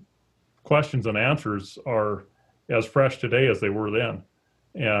those questions and answers are as fresh today as they were then.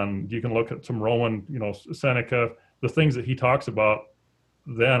 And you can look at some Roman, Seneca. The things that he talks about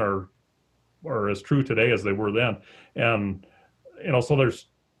then are as true today as they were then. And so there's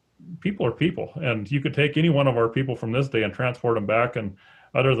people are people, and you could take any one of our people from this day and transport them back, and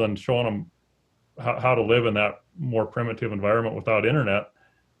other than showing them how to live in that more primitive environment without internet,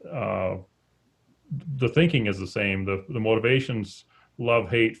 uh, the thinking is the same. The motivations, love,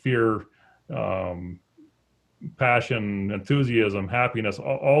 hate, fear, um, passion, enthusiasm, happiness,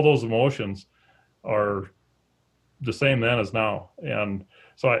 all those emotions are the same then as now. And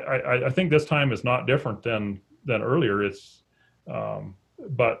so I think this time is not different than earlier. It's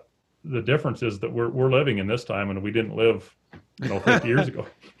but the difference is that we're living in this time, and we didn't live 50 years ago.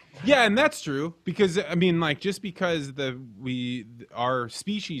 Yeah, and that's true, because I mean, like, just because our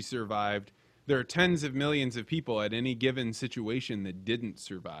species survived, there are tens of millions of people at any given situation that didn't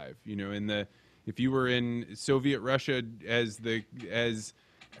survive. If you were in Soviet Russia as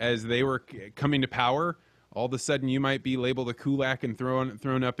they were coming to power, all of a sudden you might be labeled a kulak and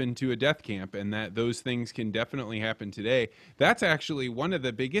thrown up into a death camp, and that those things can definitely happen today. That's actually one of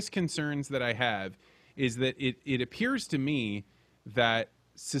the biggest concerns that I have, is that it appears to me that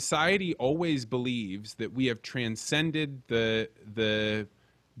society always believes that we have transcended the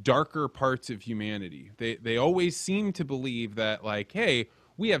darker parts of humanity. They always seem to believe that, like, hey,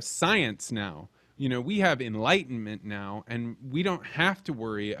 we have science now. We have enlightenment now, and we don't have to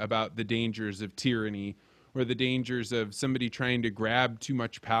worry about the dangers of tyranny or the dangers of somebody trying to grab too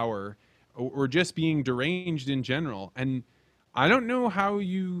much power, or just being deranged in general. And I don't know how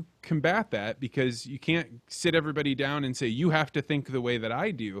you combat that, because you can't sit everybody down and say, you have to think the way that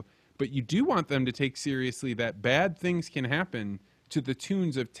I do. But you do want them to take seriously that bad things can happen to the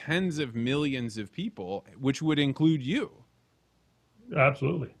tunes of tens of millions of people, which would include you.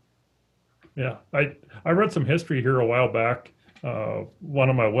 Absolutely. Yeah. I read some history here a while back. One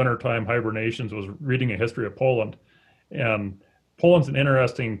of my wintertime hibernations was reading a history of Poland. And Poland's an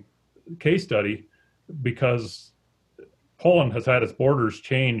interesting case study because Poland has had its borders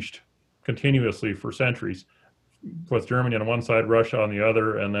changed continuously for centuries, with Germany on one side, Russia on the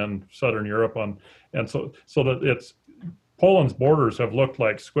other, and then Southern Europe on. And so that it's Poland's borders have looked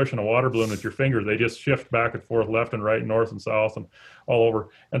like squishing a water balloon with your finger. They just shift back and forth, left and right, north and south, and all over.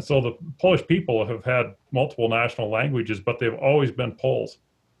 And so the Polish people have had multiple national languages, but they've always been Poles,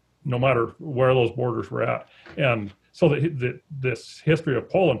 no matter where those borders were at. And so this history of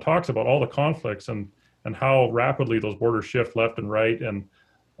Poland talks about all the conflicts and how rapidly those borders shift left and right, and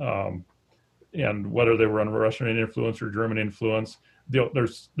whether they were under Russian influence or German influence.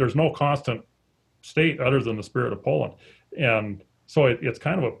 There's no constant state other than the spirit of Poland. And so it's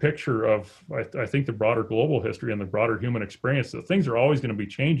kind of a picture of, I think, the broader global history and the broader human experience, that things are always going to be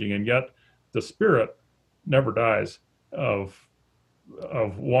changing, and yet the spirit never dies of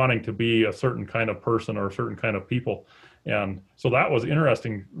wanting to be a certain kind of person or a certain kind of people. And so that was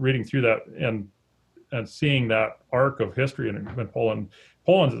interesting reading through that and seeing that arc of history in Poland.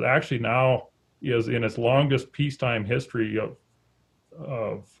 Poland is actually now is in its longest peacetime history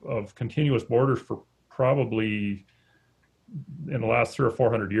of continuous borders for probably in the last 300 or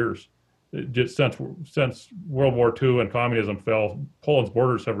 400 years. Just since World War II and communism fell, Poland's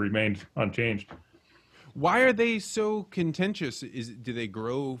borders have remained unchanged. Why are they so contentious? Do they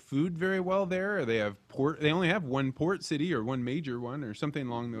grow food very well there? Or they only have one port city, or one major one, or something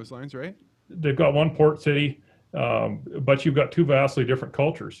along those lines, right? They've got one port city, but you've got two vastly different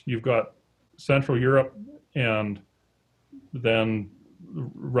cultures. You've got Central Europe and then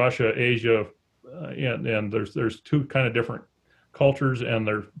Russia, Asia, and there's two kind of different cultures, and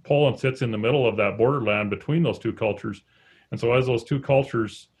Poland sits in the middle of that borderland between those two cultures. And so as those two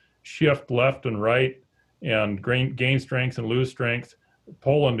cultures shift left and right and gain strength and lose strength,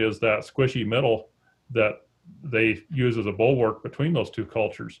 Poland is that squishy middle that they use as a bulwark between those two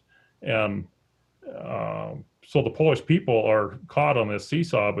cultures. And so the Polish people are caught on this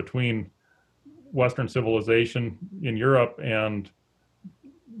seesaw between Western civilization in Europe and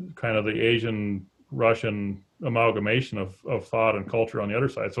kind of the Asian, Russian amalgamation of thought and culture on the other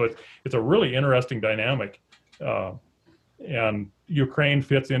side. So it's a really interesting dynamic. Uh, and Ukraine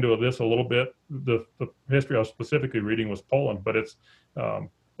fits into this a little bit. The history I was specifically reading was Poland, but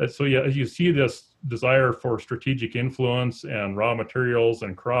so yeah, you see this desire for strategic influence and raw materials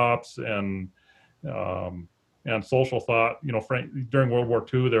and crops and social thought. During World War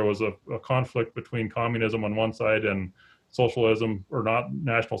II, there was a conflict between communism on one side and socialism, or not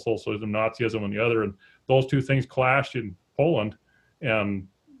National Socialism, Nazism on the other, and those two things clashed in Poland and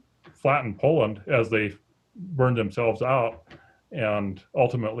flattened Poland as they burned themselves out. And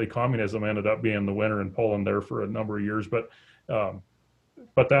ultimately, communism ended up being the winner in Poland there for a number of years. But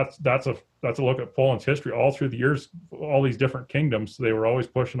that's a look at Poland's history. All through the years, all these different kingdoms, they were always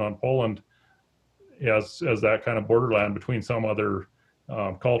pushing on Poland as that kind of borderland between some other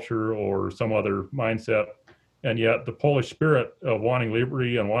culture or some other mindset. And yet the Polish spirit of wanting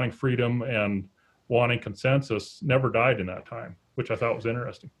liberty and wanting freedom and wanting consensus never died in that time, which I thought was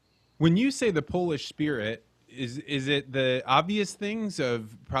interesting. When you say the Polish spirit, is it the obvious things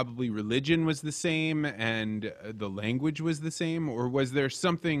of probably religion was the same and the language was the same, or was there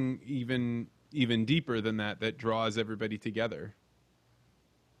something even deeper than that draws everybody together?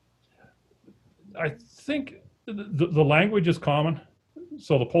 I think the language is common,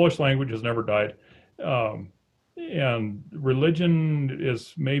 so the Polish language has never died, and religion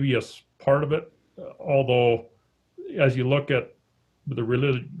is maybe a part of it. Although, as you look at the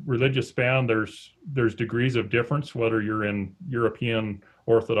religious span, there's degrees of difference, whether you're in European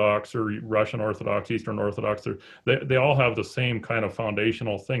Orthodox or Russian Orthodox, Eastern Orthodox. They all have the same kind of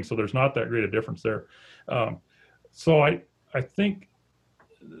foundational thing, so there's not that great a difference there. So I think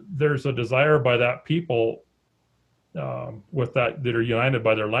there's a desire by that people with that are united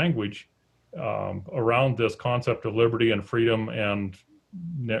by their language around this concept of liberty and freedom and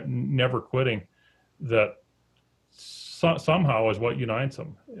never quitting, that somehow is what unites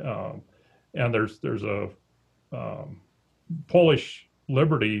them. And there's a Polish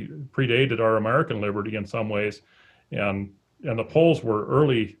liberty predated our American liberty in some ways, and the Poles were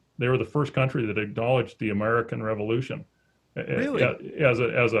early. They were the first country that acknowledged the American Revolution. Really?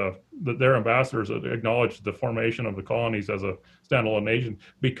 Their ambassadors acknowledged the formation of the colonies as a standalone nation,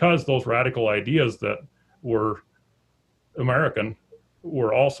 because those radical ideas that were American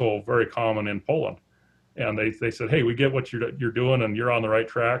were also very common in Poland. And they said, hey, we get what you're doing, and you're on the right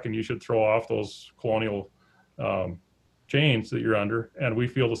track, and you should throw off those colonial chains that you're under. And we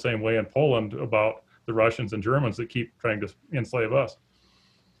feel the same way in Poland about the Russians and Germans that keep trying to enslave us.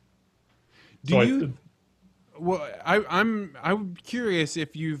 Well, I'm curious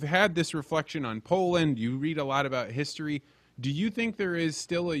if you've had this reflection on Poland. You read a lot about history. Do you think there is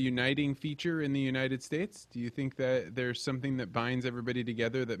still a uniting feature in the United States? Do you think that there's something that binds everybody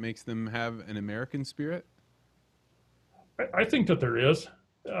together that makes them have an American spirit? I think that there is,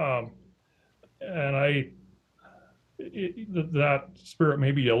 and that spirit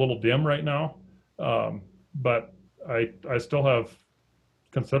may be a little dim right now, but I still have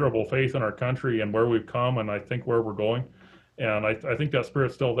considerable faith in our country and where we've come, and I think where we're going, and I think that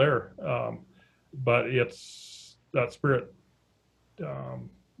spirit's still there. But it's that spirit. A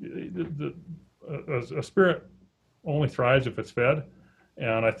spirit only thrives if it's fed,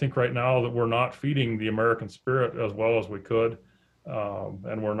 and I think right now that we're not feeding the American spirit as well as we could,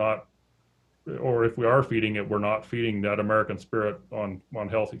 and we're not, or if we are feeding it, we're not feeding that American spirit on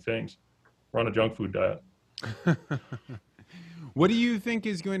healthy things. We're on a junk food diet. What do you think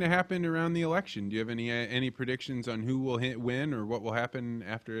is going to happen around the election? Do you have any predictions on who will win or what will happen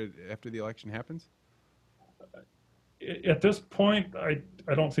after the election happens? At this point, I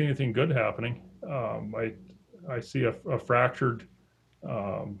don't see anything good happening. I see a fractured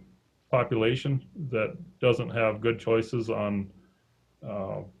population that doesn't have good choices on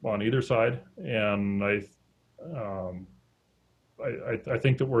either side, and I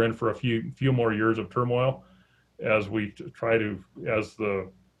think that we're in for a few more years of turmoil as we try to, as the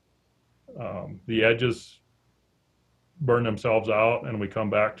edges burn themselves out and we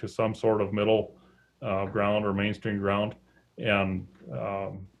come back to some sort of middle ground or mainstream ground. And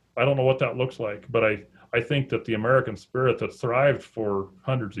I don't know what that looks like, but I think that the American spirit that's thrived for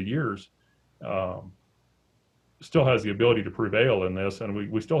hundreds of years still has the ability to prevail in this,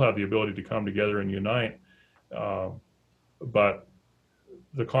 and we still have the ability to come together and unite. But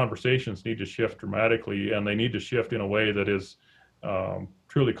the conversations need to shift dramatically, and they need to shift in a way that is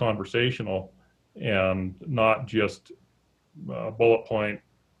truly conversational and not just bullet point,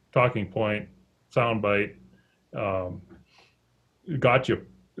 talking point, soundbite, gotcha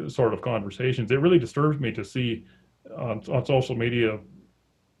sort of conversations. It really disturbs me to see on social media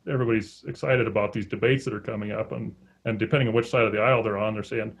everybody's excited about these debates that are coming up, and depending on which side of the aisle they're on, they're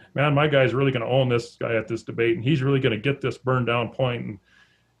saying, "Man, my guy's really going to own this guy at this debate, and he's really going to get this burned down point."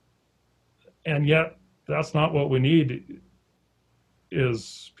 And yet, that's not what we need.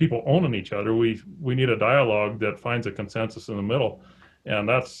 Is people owning each other? We need a dialogue that finds a consensus in the middle, and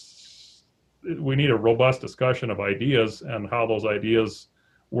we need a robust discussion of ideas and how those ideas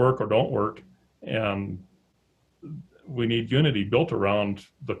work or don't work, and we need unity built around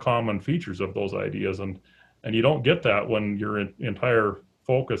the common features of those ideas, and you don't get that when your entire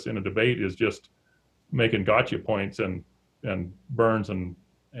focus in a debate is just making gotcha points and burns and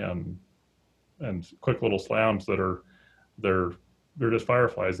quick little slams that are they're just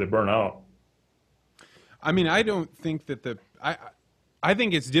fireflies. They burn out. I mean, I don't think that I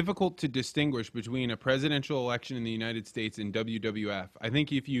think it's difficult to distinguish between a presidential election in the United States and WWF. I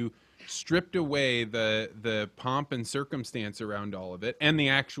think if you stripped away the pomp and circumstance around all of it and the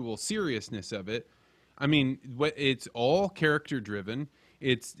actual seriousness of it, I mean, it's all character driven.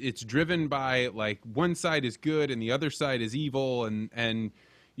 It's driven by, like, one side is good and the other side is evil, and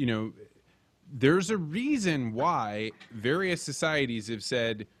you know, there's a reason why various societies have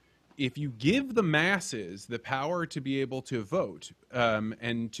said, if you give the masses the power to be able to vote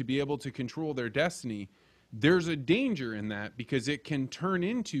and to be able to control their destiny, there's a danger in that, because it can turn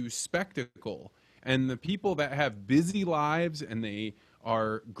into spectacle. And the people that have busy lives and they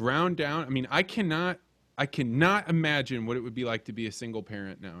are ground down. I mean, I cannot imagine what it would be like to be a single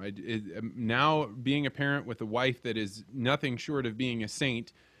parent now. Now, being a parent with a wife that is nothing short of being a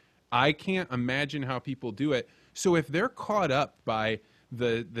saint, I can't imagine how people do it. So if they're caught up by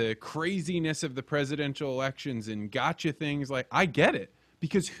the craziness of the presidential elections and gotcha things, like, I get it,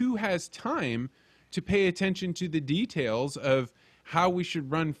 because who has time to pay attention to the details of how we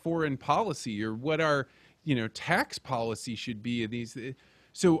should run foreign policy or what our, tax policy should be?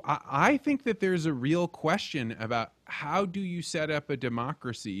 So I think that there's a real question about how do you set up a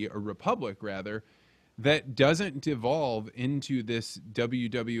democracy, a republic rather, that doesn't devolve into this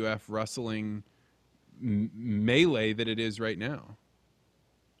WWF wrestling melee that it is right now.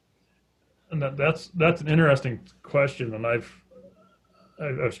 And that's an interesting question, and I've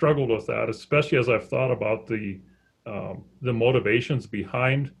struggled with that, especially as I've thought about the motivations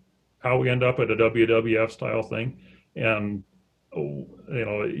behind how we end up at a WWF style thing. And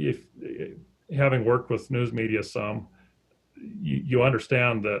if having worked with news media some, you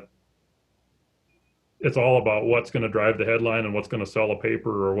understand that it's all about what's going to drive the headline and what's going to sell a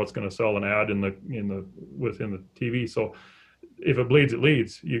paper or what's going to sell an ad within the TV. So if it bleeds, it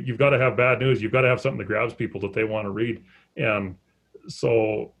leads. You've got to have bad news. You've got to have something that grabs people that they want to read. And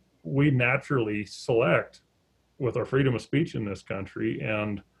so we naturally select, with our freedom of speech in this country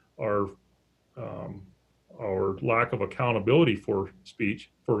and our lack of accountability for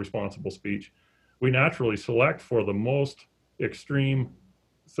speech, for responsible speech, we naturally select for the most extreme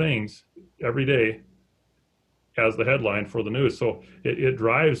things every day as the headline for the news. So it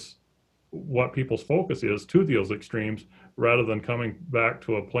drives what people's focus is to those extremes, rather than coming back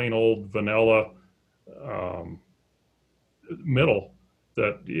to a plain old vanilla middle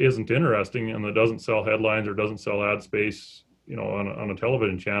that isn't interesting and that doesn't sell headlines or doesn't sell ad space, on a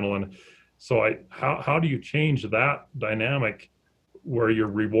television channel. And so how do you change that dynamic where you're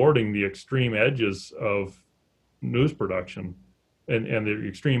rewarding the extreme edges of news production and the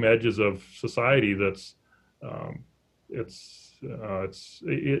extreme edges of society? That's it's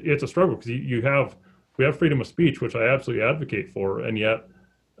a struggle, because we have freedom of speech, which I absolutely advocate for, and yet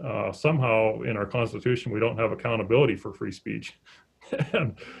somehow in our Constitution we don't have accountability for free speech.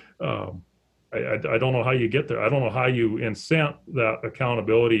 And I don't know how you get there. I don't know how you incent that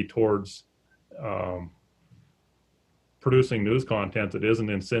accountability towards producing news content that isn't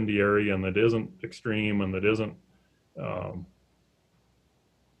incendiary and that isn't extreme and that isn't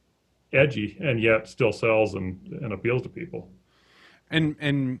edgy, and yet still sells and appeals to people.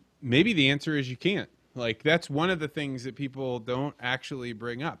 And maybe the answer is you can't. Like, that's one of the things that people don't actually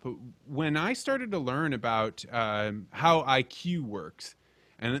bring up. But when I started to learn about how IQ works,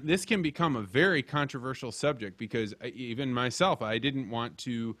 and this can become a very controversial subject, because even myself, I didn't want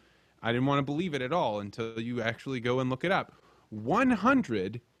to believe it at all until you actually go and look it up.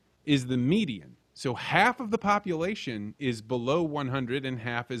 100 is the median. So half of the population is below 100 and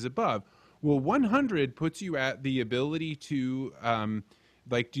half is above. Well, 100 puts you at the ability to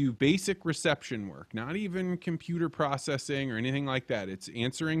do basic reception work, not even computer processing or anything like that. It's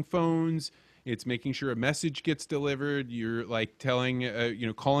answering phones. It's making sure a message gets delivered. You're like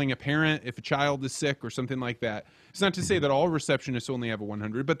telling, calling a parent if a child is sick or something like that. It's not to say that all receptionists only have a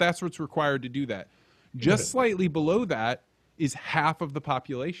 100, but that's what's required to do that. Just slightly below that is half of the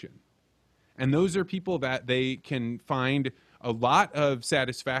population. And those are people that they can find a lot of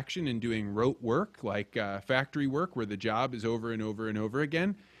satisfaction in doing rote work, like factory work, where the job is over and over and over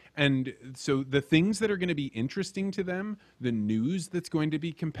again. And so the things that are going to be interesting to them, the news that's going to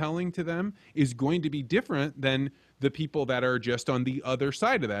be compelling to them, is going to be different than the people that are just on the other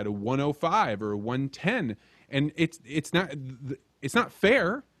side of that, a 105 or a 110. And it's not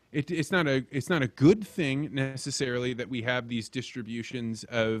fair. It's not a good thing necessarily that we have these distributions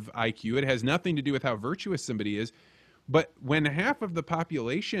of IQ. It has nothing to do with how virtuous somebody is. But when half of the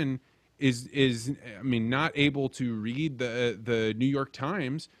population is not able to read the New York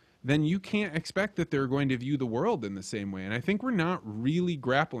Times, then you can't expect that they're going to view the world in the same way. And I think we're not really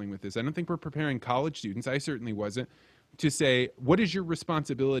grappling with this. I don't think we're preparing college students, I certainly wasn't, to say, what is your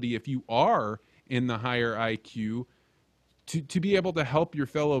responsibility if you are in the higher IQ to be able to help your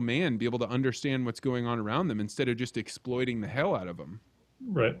fellow man be able to understand what's going on around them instead of just exploiting the hell out of them.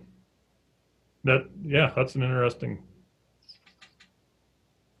 Right. That's an interesting.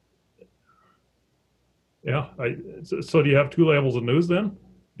 Yeah. So do you have two levels of news then?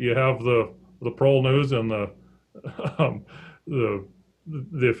 Do you have the pro news and the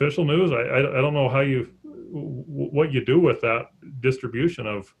official news? I don't know what you do with that distribution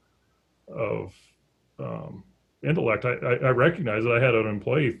of intellect. I recognize that I had an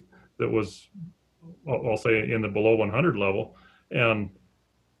employee that was, I'll say, in the below 100 level, and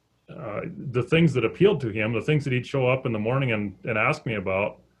the things that appealed to him, the things that he'd show up in the morning and ask me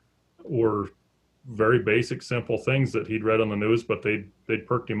about, were very basic, simple things that he'd read on the news, but they'd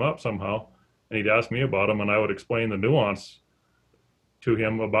perked him up somehow, and he'd ask me about them, and I would explain the nuance to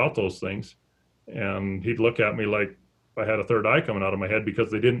him about those things, and he'd look at me like I had a third eye coming out of my head because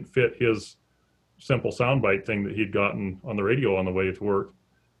they didn't fit his simple soundbite thing that he'd gotten on the radio on the way to work.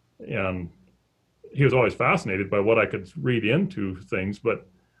 And he was always fascinated by what I could read into things, but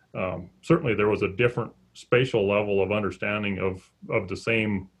certainly there was a different spatial level of understanding of the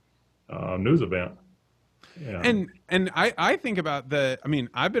same news event. Yeah. And I think about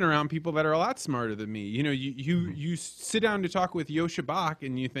I've been around people that are a lot smarter than me. You sit down to talk with Yosha Bach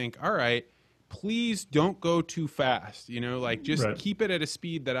and you think, all right, please don't go too fast. Just Right. keep it at a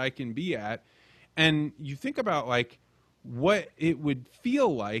speed that I can be at. And you think about what it would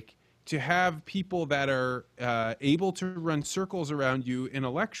feel like to have people that are able to run circles around you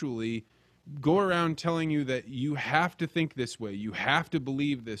intellectually go around telling you that you have to think this way, you have to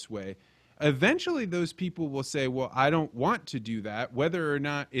believe this way. Eventually those people will say, well, I don't want to do that. Whether or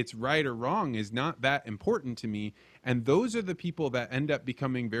not it's right or wrong is not that important to me. And those are the people that end up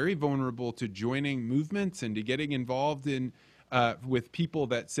becoming very vulnerable to joining movements and to getting involved in with people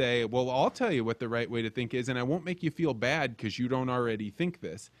that say, well, I'll tell you what the right way to think is, and I won't make you feel bad because you don't already think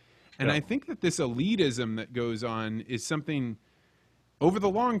this. And Yeah. I think that this elitism that goes on is something, over the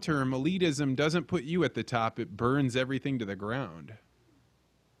long term, elitism doesn't put you at the top. It burns everything to the ground.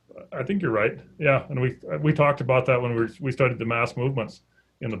 I think you're right. Yeah, and we talked about that when we started the mass movements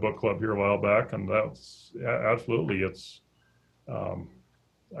in the book club here a while back, and that's absolutely. It's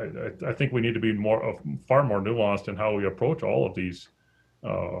I think we need to be far more nuanced in how we approach all of these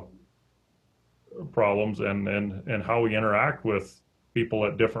problems and how we interact with people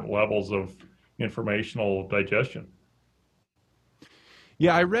at different levels of informational digestion.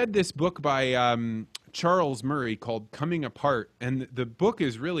 Yeah, I read this book by Charles Murray called Coming Apart, and the book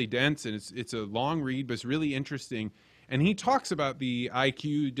is really dense, and it's a long read, but it's really interesting. And he talks about the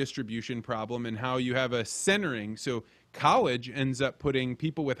IQ distribution problem and how you have a centering. So college ends up putting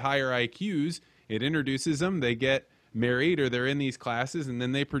people with higher IQs, it introduces them, they get married or they're in these classes, and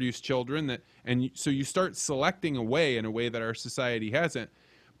then they produce children. So you start selecting away in a way that our society hasn't.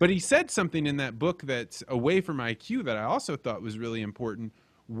 But he said something in that book that's away from IQ that I also thought was really important.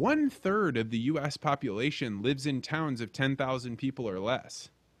 1/3 of the U.S. population lives in towns of 10,000 people or less.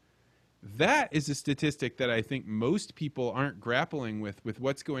 That is a statistic that I think most people aren't grappling with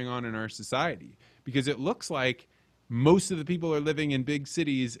what's going on in our society, because it looks like most of the people are living in big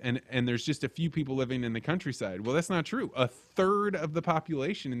cities and there's just a few people living in the countryside. Well, that's not true. 1/3 of the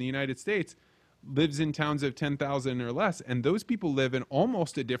population in the United States lives in towns of 10,000 or less, and those people live in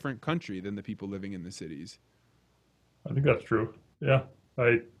almost a different country than the people living in the cities. I think that's true. Yeah.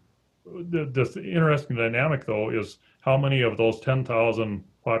 This interesting dynamic, though, is how many of those 10,000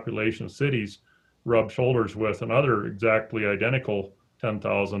 population cities rub shoulders with another exactly identical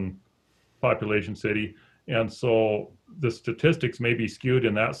 10,000 population city. And so the statistics may be skewed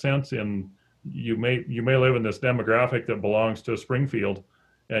in that sense. And you may live in this demographic that belongs to Springfield,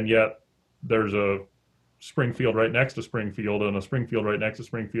 and yet there's a Springfield right next to Springfield and a Springfield right next to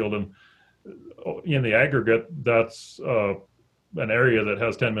Springfield. And in the aggregate, that's an area that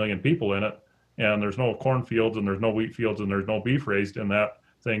has 10 million people in it, and there's no cornfields and there's no wheat fields and there's no beef raised in that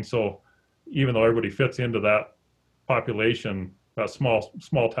thing. So even though everybody fits into that population, that small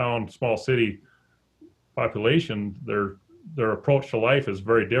town, small city population, their approach to life is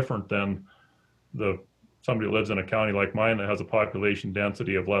very different than somebody who lives in a county like mine that has a population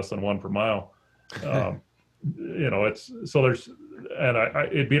density of less than 1 per mile. It's so there's, and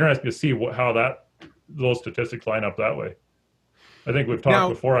it'd be interesting to see how those statistics line up that way. I think we've talked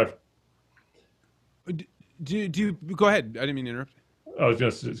before. Do go ahead. I didn't mean to interrupt. I was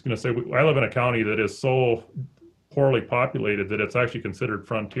just going to say, I live in a county that is so poorly populated that it's actually considered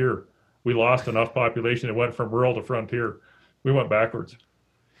frontier. We lost enough population. It went from rural to frontier. We went backwards.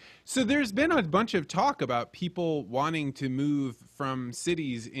 So there's been a bunch of talk about people wanting to move from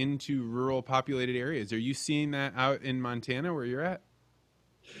cities into rural populated areas. Are you seeing that out in Montana where you're at?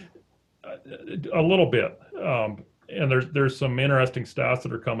 A little bit. And there's some interesting stats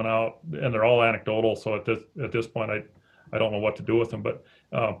that are coming out, and they're all anecdotal. So at this point, I don't know what to do with them. But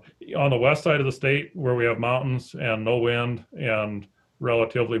on the west side of the state, where we have mountains and no wind and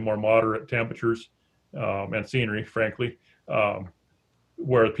relatively more moderate temperatures and scenery, frankly,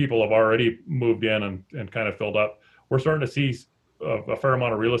 where people have already moved in and kind of filled up, we're starting to see a fair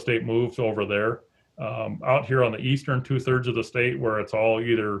amount of real estate moves over there. Out here on the eastern 2/3 of the state, where it's all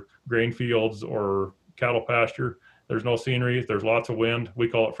either grain fields or cattle pasture, there's no scenery, there's lots of wind. We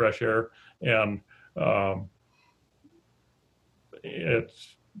call it fresh air. And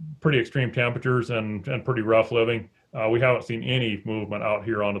it's pretty extreme temperatures and pretty rough living. We haven't seen any movement out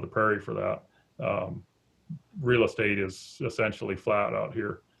here onto the prairie for that. Real estate is essentially flat out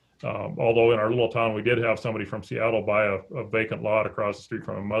here. Although in our little town, we did have somebody from Seattle buy a vacant lot across the street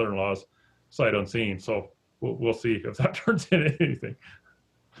from my mother-in-law's, sight unseen. So we'll see if that turns into anything.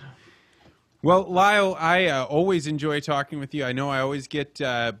 Well, Lyle, I always enjoy talking with you. I know I always get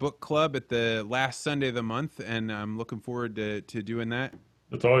book club at the last Sunday of the month, and I'm looking forward to doing that.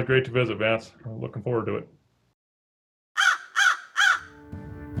 It's always great to visit, Vance. I'm looking forward to it.